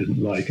I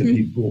didn't like, and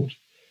he bought.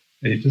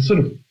 It just sort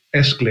of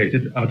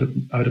escalated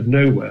out of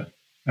nowhere,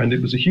 and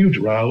it was a huge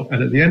row.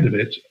 And at the end of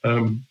it,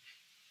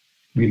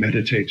 we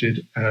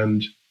meditated,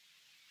 and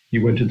he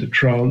went into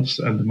trance,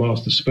 and the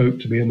master spoke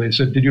to me, and they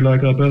said, "Did you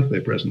like our birthday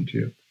present to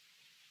you?"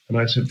 And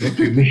I said, "What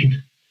do you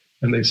mean?"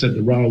 And they said,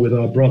 "The row with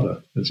our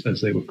brother,"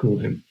 as they would call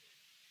him.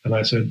 And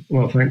I said,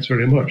 "Well, thanks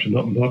very much.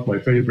 Not my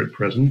favorite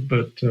present,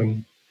 but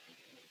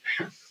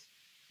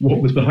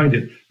what was behind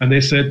it?" And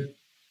they said,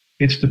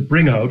 "It's to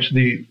bring out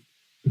the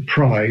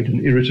pride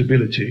and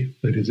irritability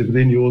that is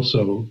within your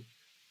soul,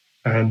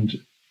 and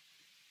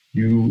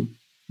you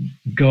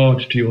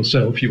guard to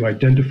yourself, you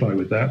identify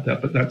with that,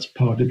 but that's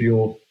part of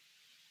your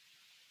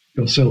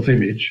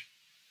self-image,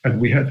 and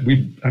we have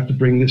to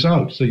bring this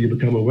out so you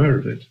become aware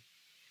of it."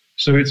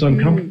 So it's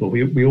uncomfortable.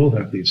 We all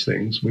have these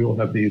things. We all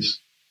have these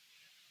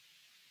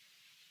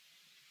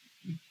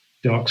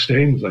dark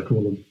stains, I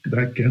call them.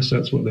 I guess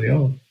that's what they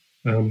are.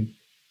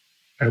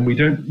 And we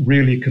don't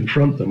really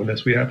confront them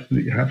unless we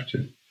absolutely have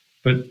to.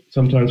 But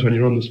sometimes when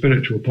you're on the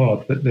spiritual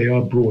path, that they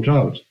are brought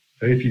out.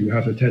 If you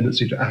have a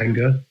tendency to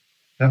anger,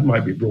 that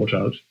might be brought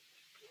out.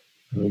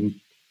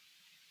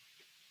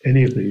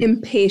 Any of the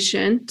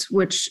impatient,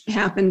 which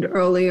happened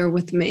earlier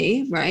with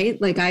me, right?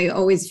 Like I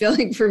always feel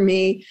like for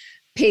me,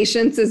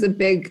 patience is a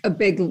big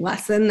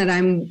lesson that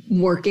I'm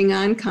working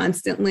on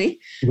constantly.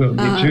 Well,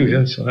 me too.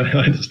 Yes, I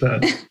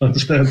understand.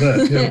 Understand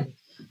that. Yeah.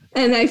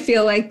 And I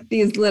feel like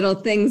these little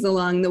things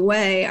along the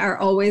way are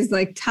always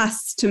like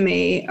tests to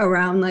me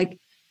around like,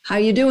 how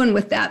you doing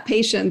with that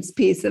patience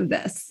piece of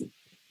this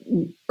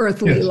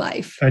earthly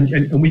life?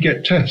 And we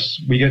get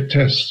tests. We get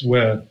tests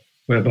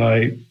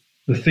whereby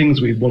the things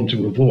we want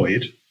to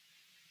avoid,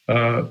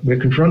 we're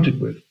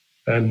confronted with.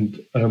 And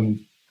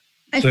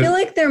I feel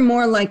like they're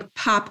more like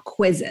pop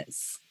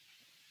quizzes.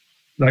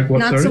 Like what?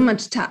 Not so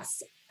much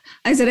tests.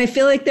 I said, I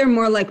feel like they're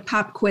more like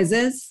pop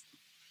quizzes.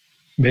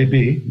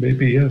 Maybe,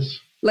 yes.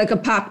 Like a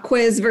pop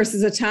quiz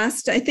versus a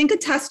test. I think a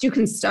test you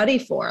can study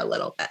for a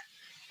little bit.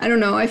 I don't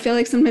know. I feel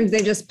like sometimes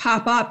they just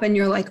pop up and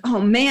you're like, oh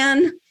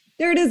man,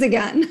 there it is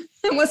again.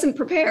 I wasn't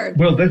prepared.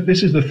 Well,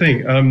 this is the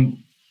thing.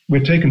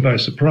 We're taken by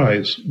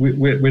surprise.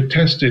 We're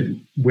tested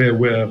where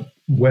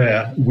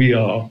we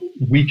are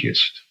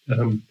weakest.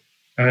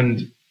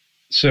 And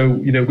so,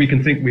 we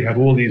can think we have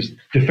all these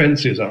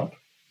defenses up,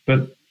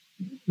 but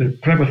the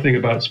clever thing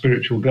about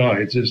spiritual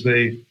guides is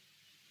they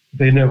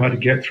know how to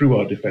get through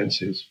our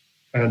defenses,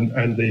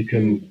 and they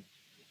can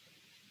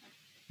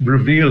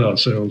reveal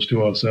ourselves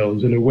to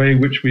ourselves in a way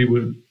which we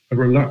are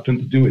reluctant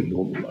to do in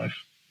normal life,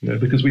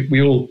 because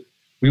we all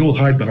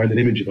hide behind an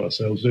image of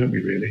ourselves, don't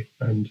we, really?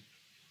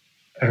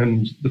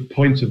 And the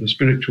point of the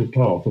spiritual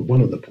path, or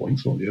one of the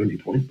points, not the only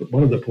point, but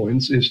one of the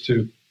points is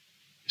to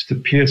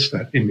pierce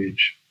that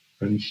image.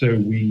 And so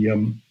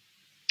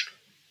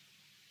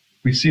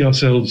we see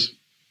ourselves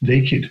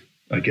naked,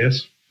 I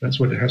guess. That's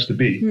what it has to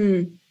be.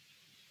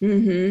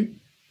 Mm-hmm.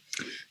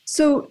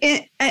 So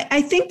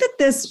I think that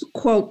this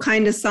quote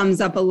kind of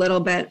sums up a little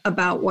bit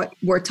about what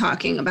we're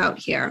talking about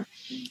here.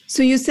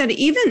 So you said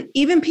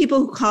even people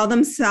who call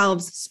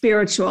themselves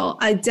spiritual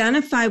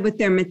identify with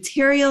their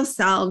material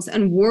selves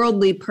and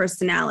worldly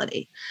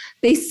personality.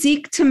 They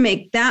seek to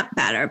make that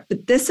better,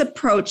 but this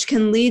approach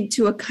can lead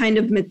to a kind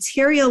of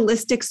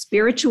materialistic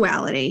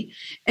spirituality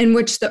in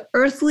which the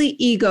earthly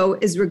ego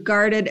is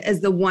regarded as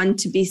the one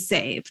to be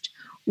saved,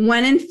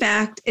 when in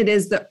fact it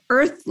is the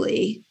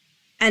earthly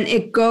and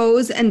it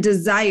goes and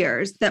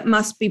desires that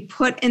must be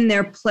put in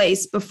their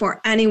place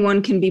before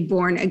anyone can be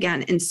born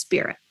again in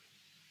spirit.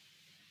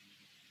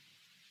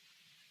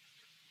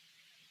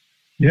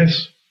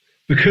 Yes,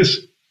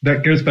 because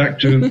that goes back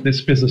to this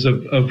business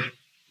of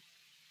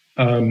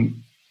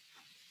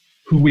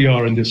who we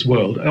are in this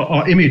world,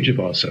 our image of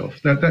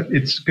ourselves. That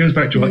it goes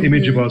back to our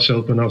image of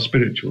ourselves and our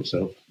spiritual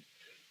self.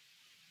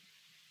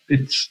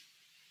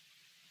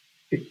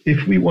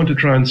 if we want to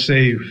try and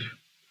save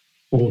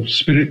or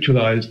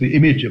spiritualize the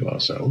image of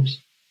ourselves,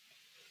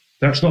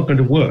 that's not going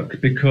to work,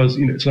 because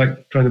it's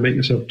like trying to make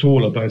yourself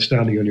taller by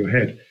standing on your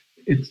head.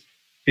 It's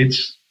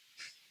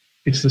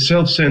the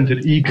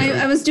self-centered ego.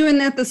 I was doing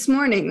that this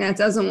morning. That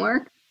doesn't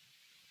work.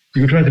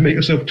 You were trying to make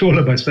yourself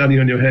taller by standing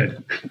on your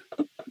head.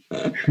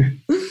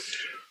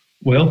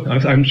 Well,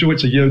 I'm sure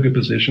it's a yoga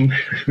position.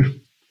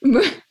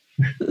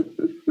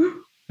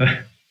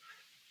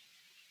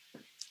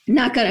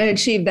 Not going to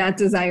achieve that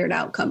desired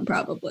outcome,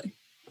 probably.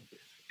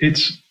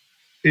 It's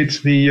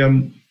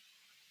the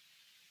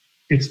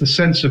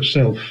sense of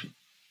self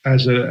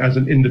as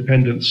an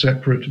independent,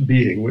 separate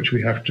being, which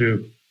we have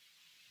to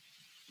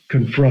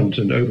confront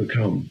and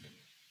overcome,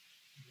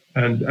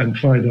 and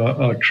find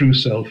our true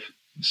self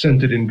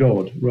centered in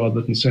God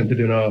rather than centered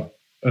in our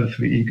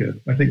earthly ego.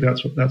 I think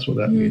that's what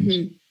that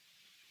means.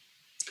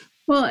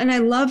 Well, and I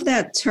love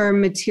that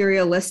term,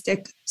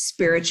 materialistic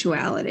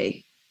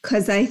spirituality,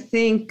 because I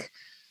think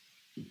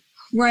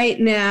right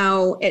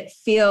now it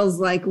feels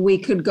like we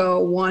could go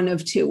one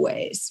of two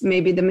ways,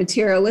 maybe the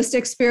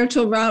materialistic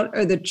spiritual route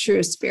or the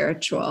true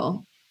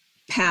spiritual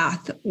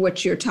path,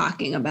 which you're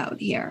talking about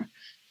here.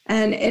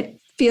 And it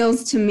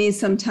feels to me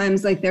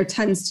sometimes like there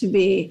tends to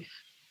be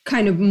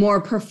kind of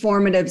more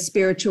performative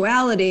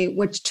spirituality,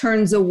 which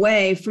turns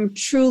away from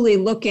truly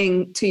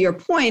looking, to your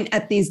point,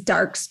 at these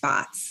dark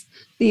spots,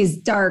 these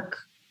dark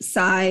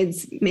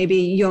sides. Maybe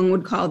Jung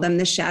would call them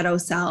the shadow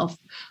self.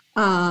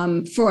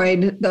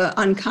 Freud, the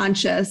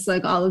unconscious,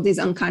 like all of these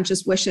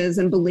unconscious wishes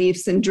and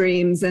beliefs and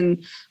dreams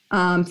and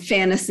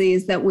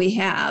fantasies that we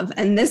have.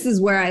 And this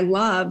is where I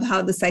love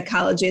how the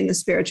psychology and the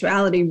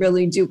spirituality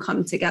really do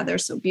come together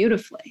so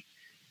beautifully.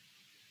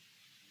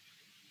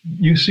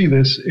 You see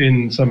this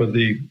in some of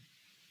the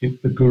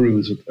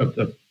gurus of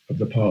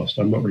the past.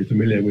 I'm not really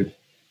familiar with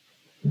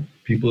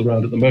people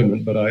around at the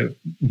moment, but I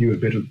knew a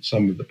bit of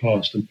some of the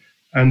past.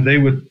 And they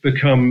would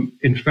become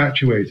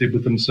infatuated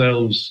with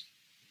themselves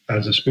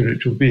as a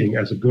spiritual being,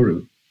 as a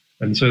guru.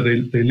 And so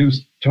they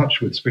lose touch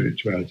with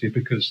spirituality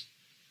because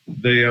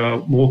they are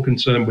more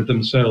concerned with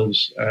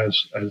themselves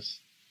as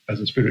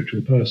a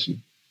spiritual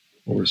person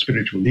or a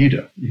spiritual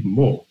leader, even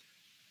more.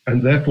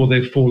 And therefore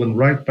they've fallen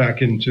right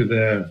back into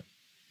their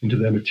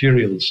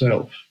material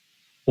self,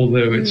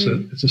 although it's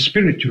a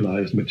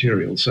spiritualized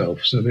material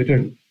self. So they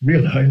don't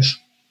realize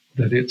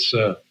that it's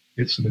a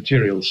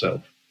material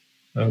self.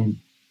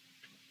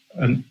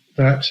 And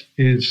that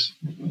it's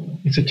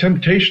a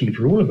temptation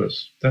for all of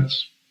us.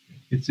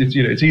 It's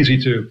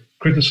easy to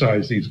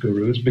criticize these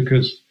gurus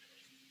because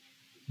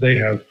they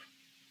have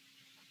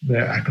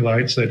their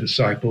acolytes, their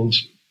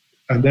disciples,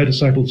 and their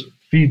disciples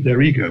feed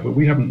their ego, but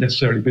we haven't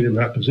necessarily been in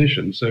that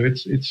position. So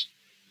it's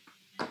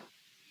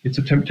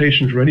a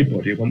temptation for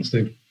anybody once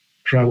they've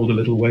traveled a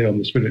little way on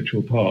the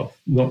spiritual path,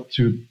 not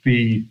to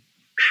be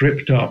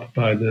tripped up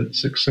by the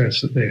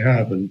success that they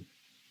have and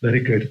let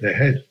it go to their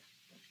head,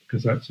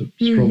 because that's a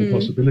strong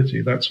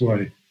possibility. That's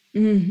why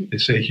they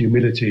say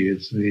humility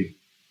is the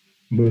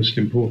most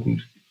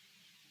important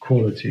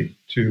quality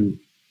to,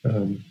 I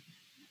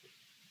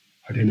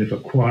don't know if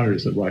acquire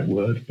is the right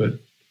word, but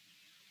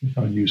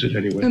I'll use it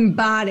anyway. To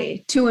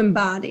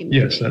embody. Maybe.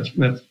 Yes,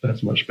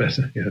 that's much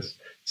better, yes.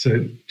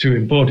 So to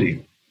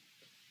embody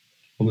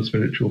on the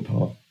spiritual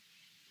path.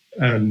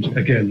 And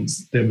again,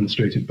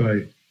 demonstrated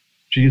by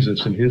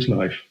Jesus in his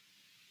life,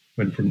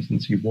 when, for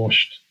instance, he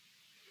washed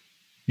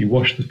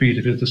the feet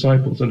of his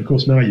disciples. And of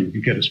course, now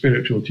you get a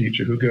spiritual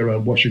teacher who go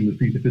around washing the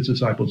feet of his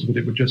disciples, but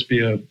it would just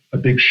be a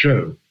big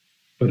show.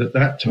 But at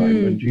that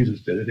time, when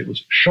Jesus did it, it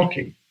was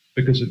shocking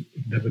because it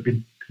had never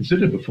been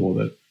considered before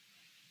that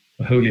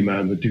a holy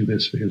man would do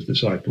this for his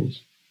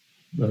disciples.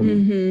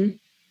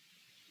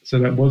 So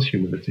that was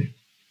humility.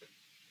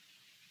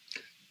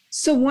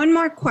 So one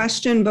more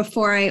question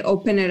before I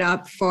open it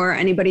up for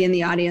anybody in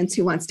the audience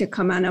who wants to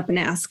come on up and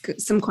ask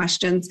some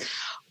questions.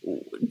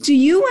 Do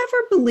you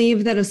ever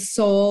believe that a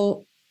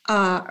soul,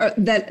 or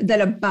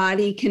that a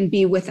body can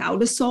be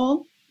without a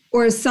soul?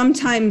 Or is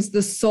sometimes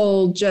the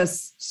soul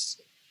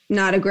just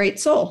not a great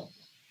soul,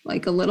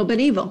 like a little bit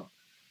evil?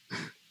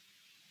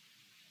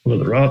 Well,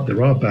 there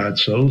are bad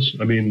souls.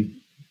 I mean,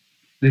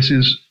 this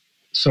is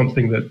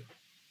something that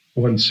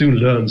one soon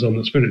learns on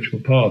the spiritual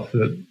path,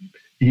 that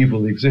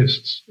evil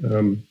exists.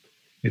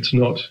 It's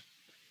not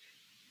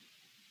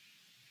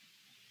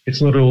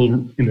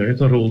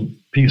all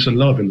peace and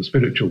love in the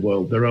spiritual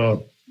world. There are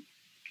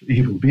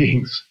evil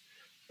beings.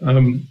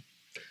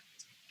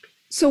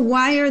 So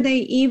why are they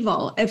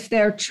evil? If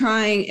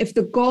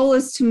the goal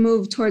is to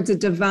move towards a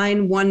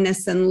divine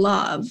oneness and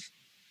love,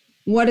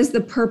 what is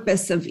the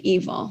purpose of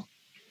evil?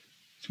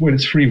 Well,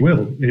 it's free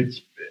will.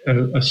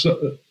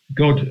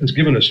 God has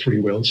given us free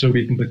will so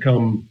we can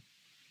become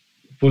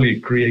fully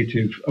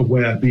creative,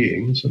 aware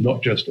beings and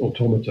not just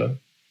automata.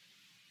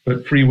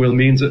 But free will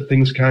means that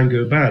things can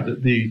go bad,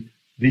 that the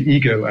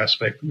ego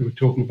aspect we were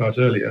talking about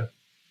earlier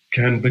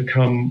can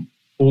become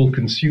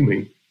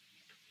all-consuming.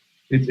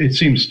 It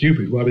seems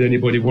stupid. Why would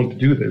anybody want to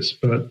do this?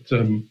 But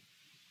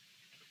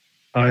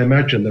I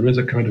imagine there is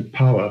a kind of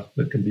power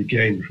that can be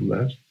gained from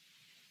that.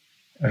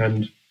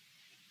 and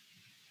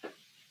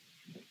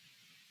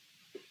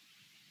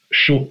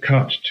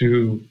shortcut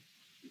to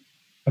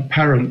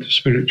apparent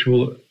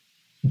spiritual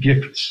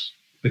gifts,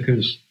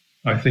 because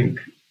I think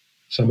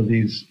some of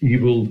these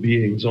evil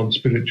beings on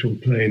spiritual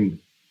plane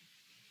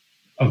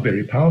are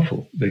very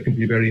powerful. They can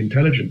be very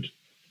intelligent,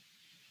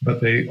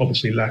 but they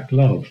obviously lack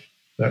love.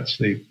 That's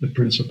the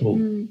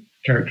principal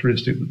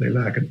characteristic that they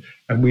lack.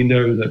 And we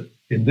know that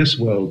in this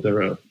world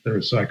there are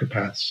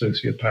psychopaths,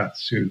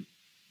 sociopaths who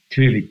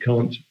clearly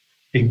can't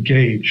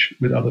engage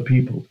with other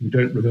people, who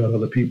don't regard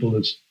other people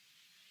as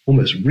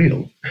almost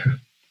real.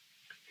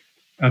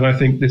 And I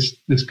think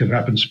this can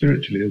happen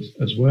spiritually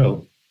as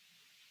well.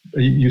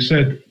 You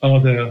said, are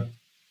there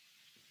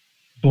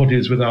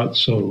bodies without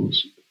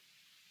souls?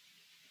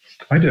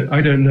 I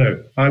don't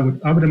know. I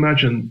would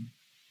imagine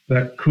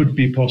that could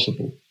be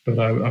possible, but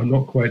I'm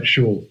not quite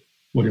sure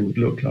what it would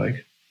look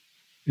like.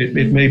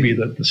 It may be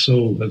that the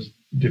soul has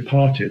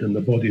departed and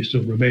the body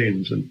still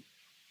remains and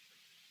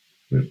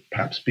would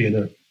perhaps be in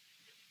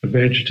a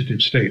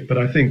vegetative state. But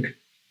I think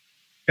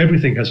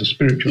everything has a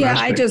spiritual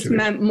aspect. I just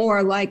meant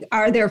more like,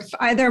 are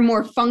there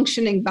more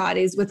functioning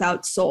bodies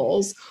without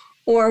souls?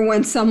 Or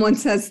when someone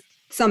says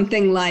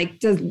something like,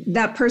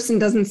 that person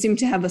doesn't seem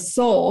to have a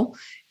soul,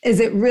 is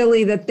it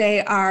really that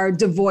they are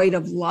devoid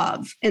of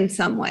love in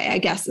some way, I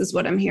guess is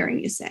what I'm hearing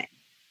you say.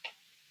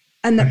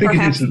 And that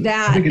perhaps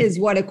that is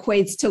what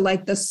equates to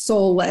like the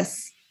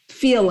soulless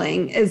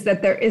feeling, is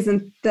that there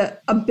isn't the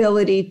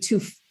ability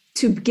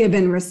to give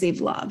and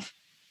receive love.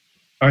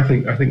 I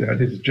think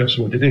that is just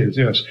what it is,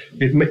 yes.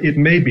 It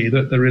may be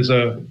that there is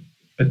a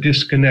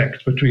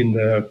disconnect between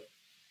their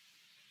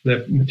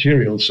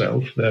material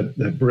self,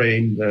 their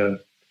brain, their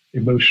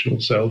emotional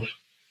self,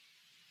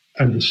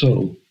 and the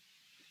soul.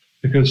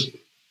 Because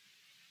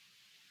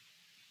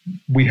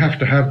we have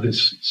to have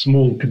this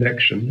small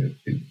connection,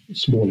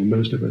 small in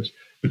most of us,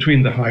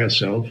 between the higher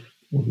self,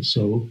 or the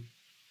soul,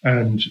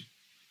 and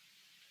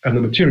the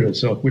material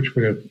self, which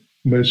we're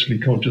mostly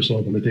conscious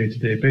of on a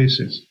day-to-day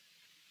basis.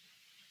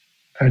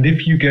 And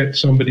if you get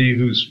somebody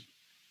who's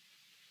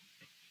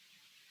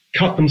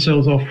cut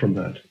themselves off from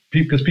that,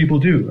 because people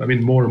do, I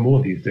mean, more and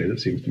more these days,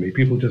 it seems to me,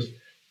 people just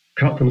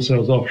cut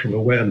themselves off from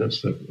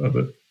awareness of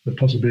the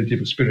possibility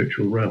of a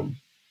spiritual realm.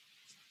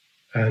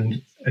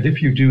 And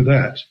if you do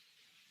that,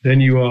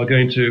 then you're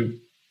going to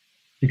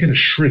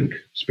shrink,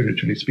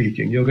 spiritually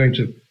speaking. You're going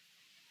to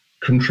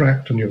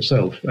contract on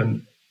yourself.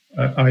 And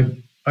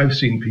I've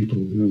seen people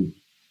who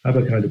have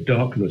a kind of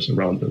darkness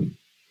around them.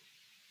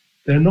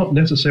 They're not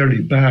necessarily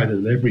bad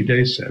in an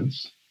everyday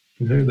sense.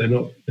 You know, they're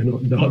not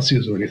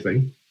Nazis or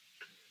anything,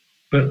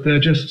 but they're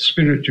just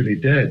spiritually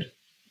dead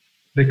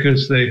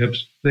because they have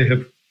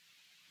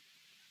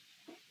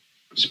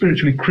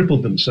spiritually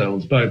crippled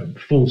themselves by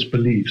false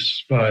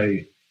beliefs,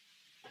 by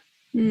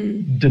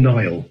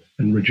denial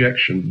and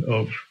rejection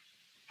of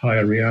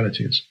higher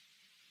realities.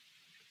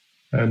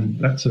 And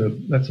that's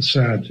a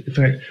sad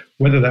effect.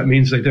 Whether that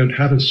means they don't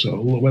have a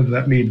soul, or whether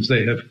that means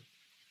they have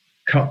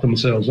cut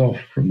themselves off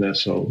from their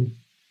soul,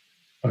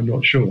 I'm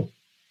not sure.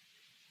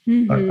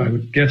 I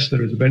would guess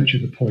there is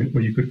eventually the point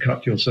where you could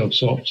cut yourself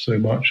soft so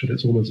much that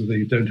it's almost as though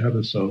you don't have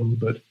a soul,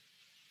 but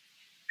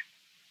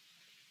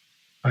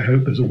I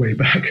hope there's a way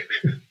back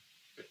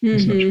for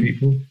such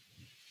people.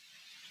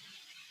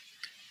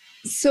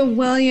 So,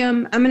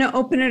 William, I'm going to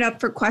open it up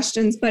for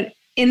questions, but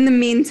in the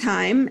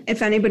meantime,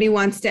 if anybody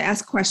wants to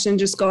ask a question,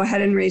 just go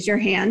ahead and raise your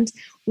hand.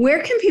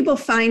 Where can people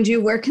find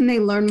you? Where can they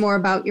learn more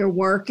about your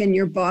work and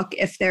your book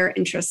if they're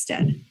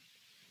interested?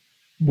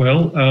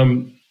 Well,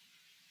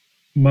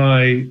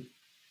 my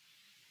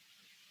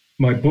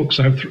books,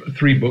 I have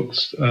three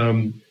books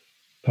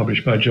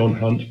published by John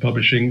Hunt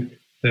Publishing.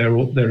 They're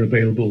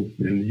available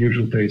in the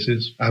usual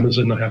places.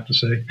 Amazon, I have to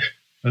say.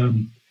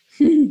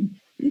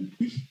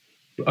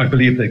 I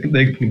believe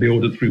they can be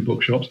ordered through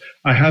bookshops.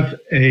 I have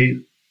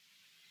the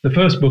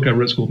first book I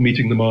wrote is called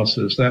Meeting the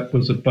Masters. That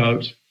was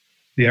about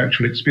the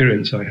actual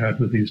experience I had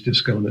with these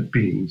discarnate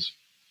beings.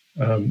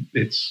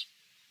 It's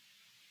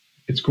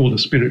called a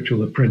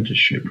spiritual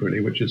apprenticeship, really,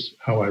 which is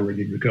how I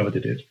really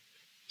regarded it.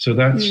 So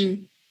that's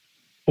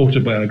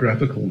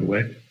autobiographical in a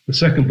way. The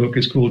second book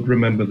is called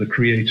Remember the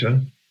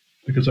Creator,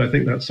 because I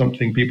think that's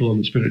something people on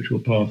the spiritual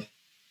path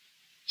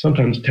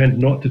sometimes tend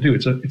not to do.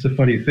 It's a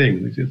funny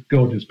thing.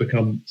 God has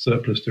become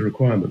surplus to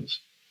requirements.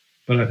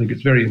 But I think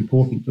it's very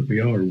important that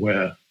we are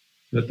aware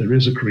that there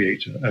is a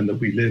creator and that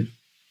we live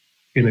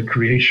in a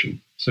creation,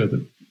 so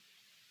that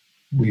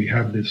we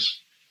have this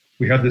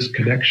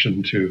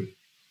connection to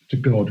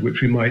God,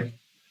 which we might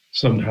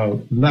somehow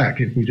lack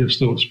if we just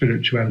thought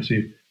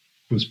spirituality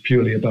was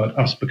purely about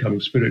us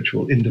becoming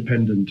spiritual,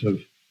 independent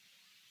of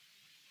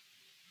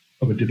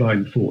a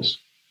divine force.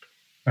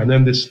 And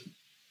then this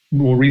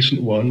more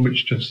recent one,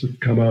 which just has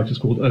come out, is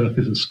called Earth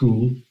is a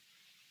School,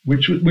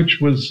 which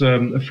was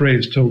a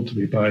phrase told to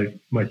me by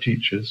my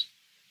teachers.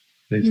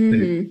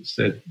 They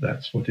said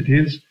that's what it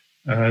is.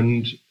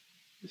 And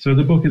so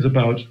the book is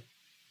about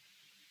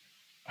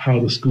how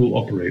the school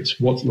operates,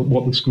 what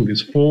the school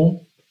is for,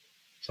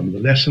 some of the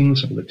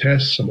lessons, some of the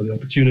tests, some of the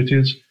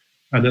opportunities,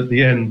 And at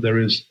the end, there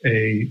is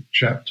a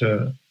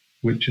chapter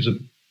which is,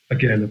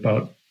 again,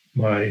 about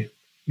my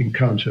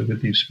encounter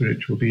with these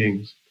spiritual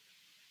beings,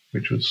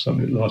 which was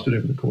something that lasted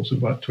over the course of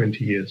about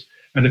 20 years,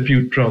 and a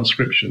few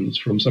transcriptions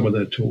from some of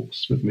their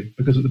talks with me.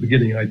 Because at the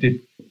beginning, I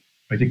did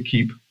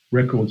keep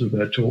records of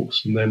their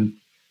talks, and then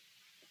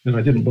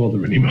I didn't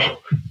bother anymore.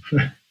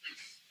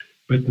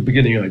 But at the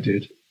beginning, I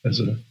did as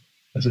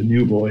a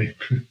new boy.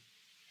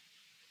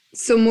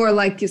 So more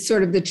like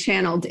sort of the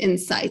channeled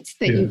insights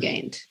that you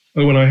gained.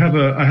 Oh, and I have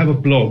a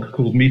blog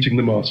called Meeting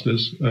the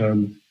Masters,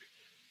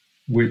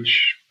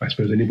 which I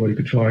suppose anybody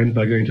could find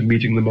by going to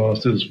Meeting the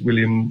Masters,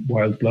 William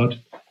Wildblood.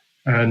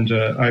 And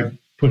I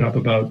put up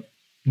about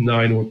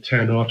 9 or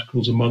 10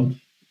 articles a month,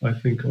 I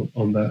think,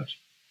 on that.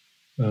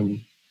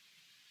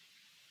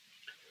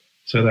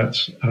 So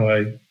that's how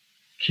I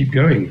keep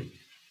going.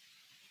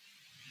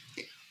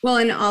 Well,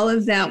 and all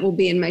of that will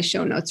be in my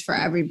show notes for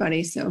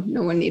everybody. So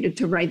no one needed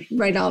to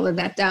write all of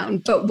that down,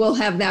 but we'll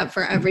have that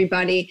for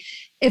everybody.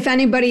 If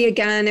anybody,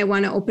 again, I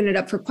want to open it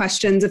up for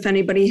questions. If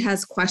anybody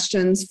has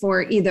questions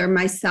for either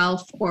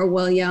myself or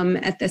William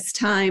at this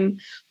time,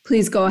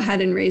 please go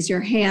ahead and raise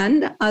your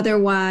hand.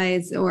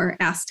 Otherwise, or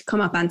ask to come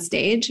up on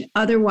stage.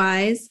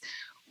 Otherwise,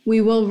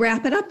 we will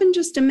wrap it up in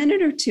just a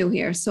minute or two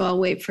here. So I'll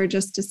wait for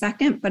just a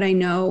second, but I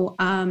know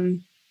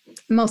I'm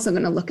also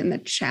going to look in the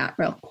chat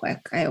real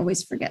quick. I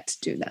always forget to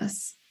do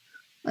this.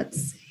 Let's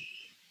see.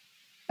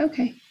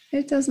 Okay,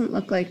 it doesn't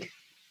look like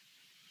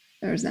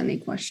there's any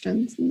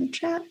questions in the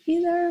chat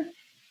either.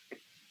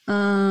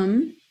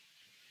 I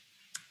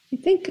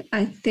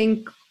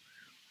think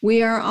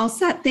we are all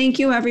set. Thank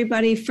you,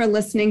 everybody, for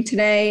listening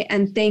today.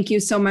 And thank you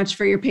so much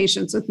for your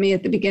patience with me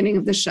at the beginning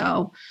of the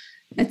show.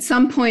 At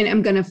some point,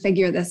 I'm going to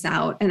figure this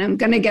out and I'm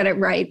going to get it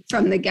right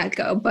from the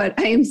get-go. But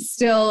I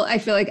feel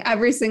like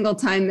every single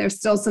time there's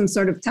still some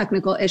sort of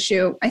technical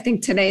issue. I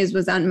think today's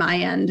was on my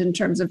end in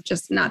terms of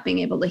just not being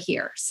able to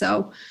hear.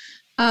 So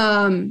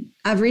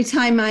every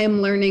time I am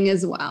learning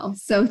as well.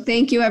 So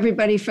thank you,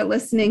 everybody, for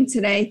listening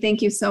today.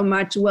 Thank you so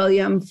much,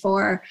 William,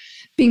 for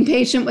being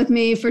patient with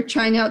me, for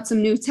trying out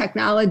some new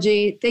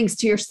technology. Thanks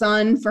to your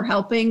son for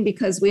helping,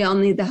 because we all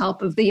need the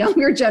help of the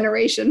younger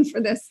generation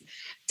for this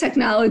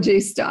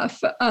technology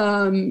stuff.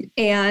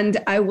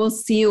 And I will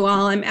see you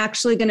all. I'm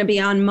actually going to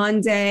be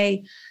on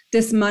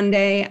this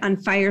Monday on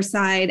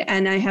Fireside,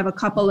 and I have a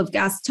couple of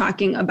guests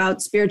talking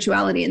about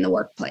spirituality in the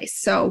workplace.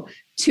 So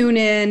tune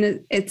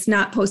in. It's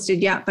not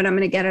posted yet, but I'm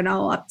going to get it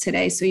all up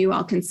today so you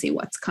all can see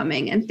what's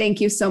coming. And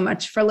thank you so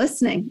much for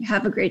listening.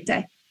 Have a great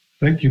day.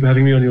 Thank you for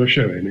having me on your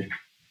show, Amy.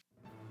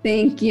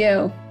 Thank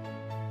you.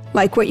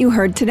 Like what you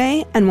heard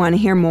today and want to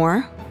hear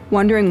more?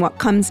 Wondering what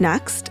comes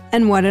next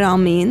and what it all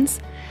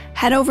means?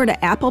 Head over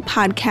to Apple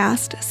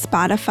Podcast,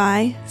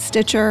 Spotify,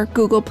 Stitcher,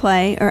 Google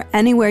Play, or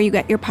anywhere you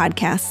get your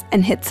podcasts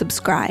and hit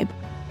subscribe.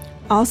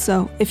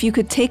 Also, if you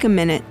could take a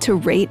minute to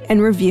rate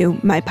and review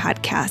my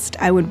podcast,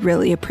 I would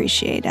really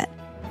appreciate it.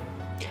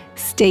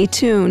 Stay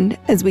tuned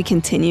as we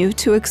continue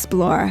to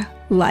explore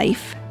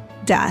life,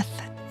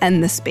 death,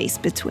 and the space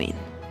between.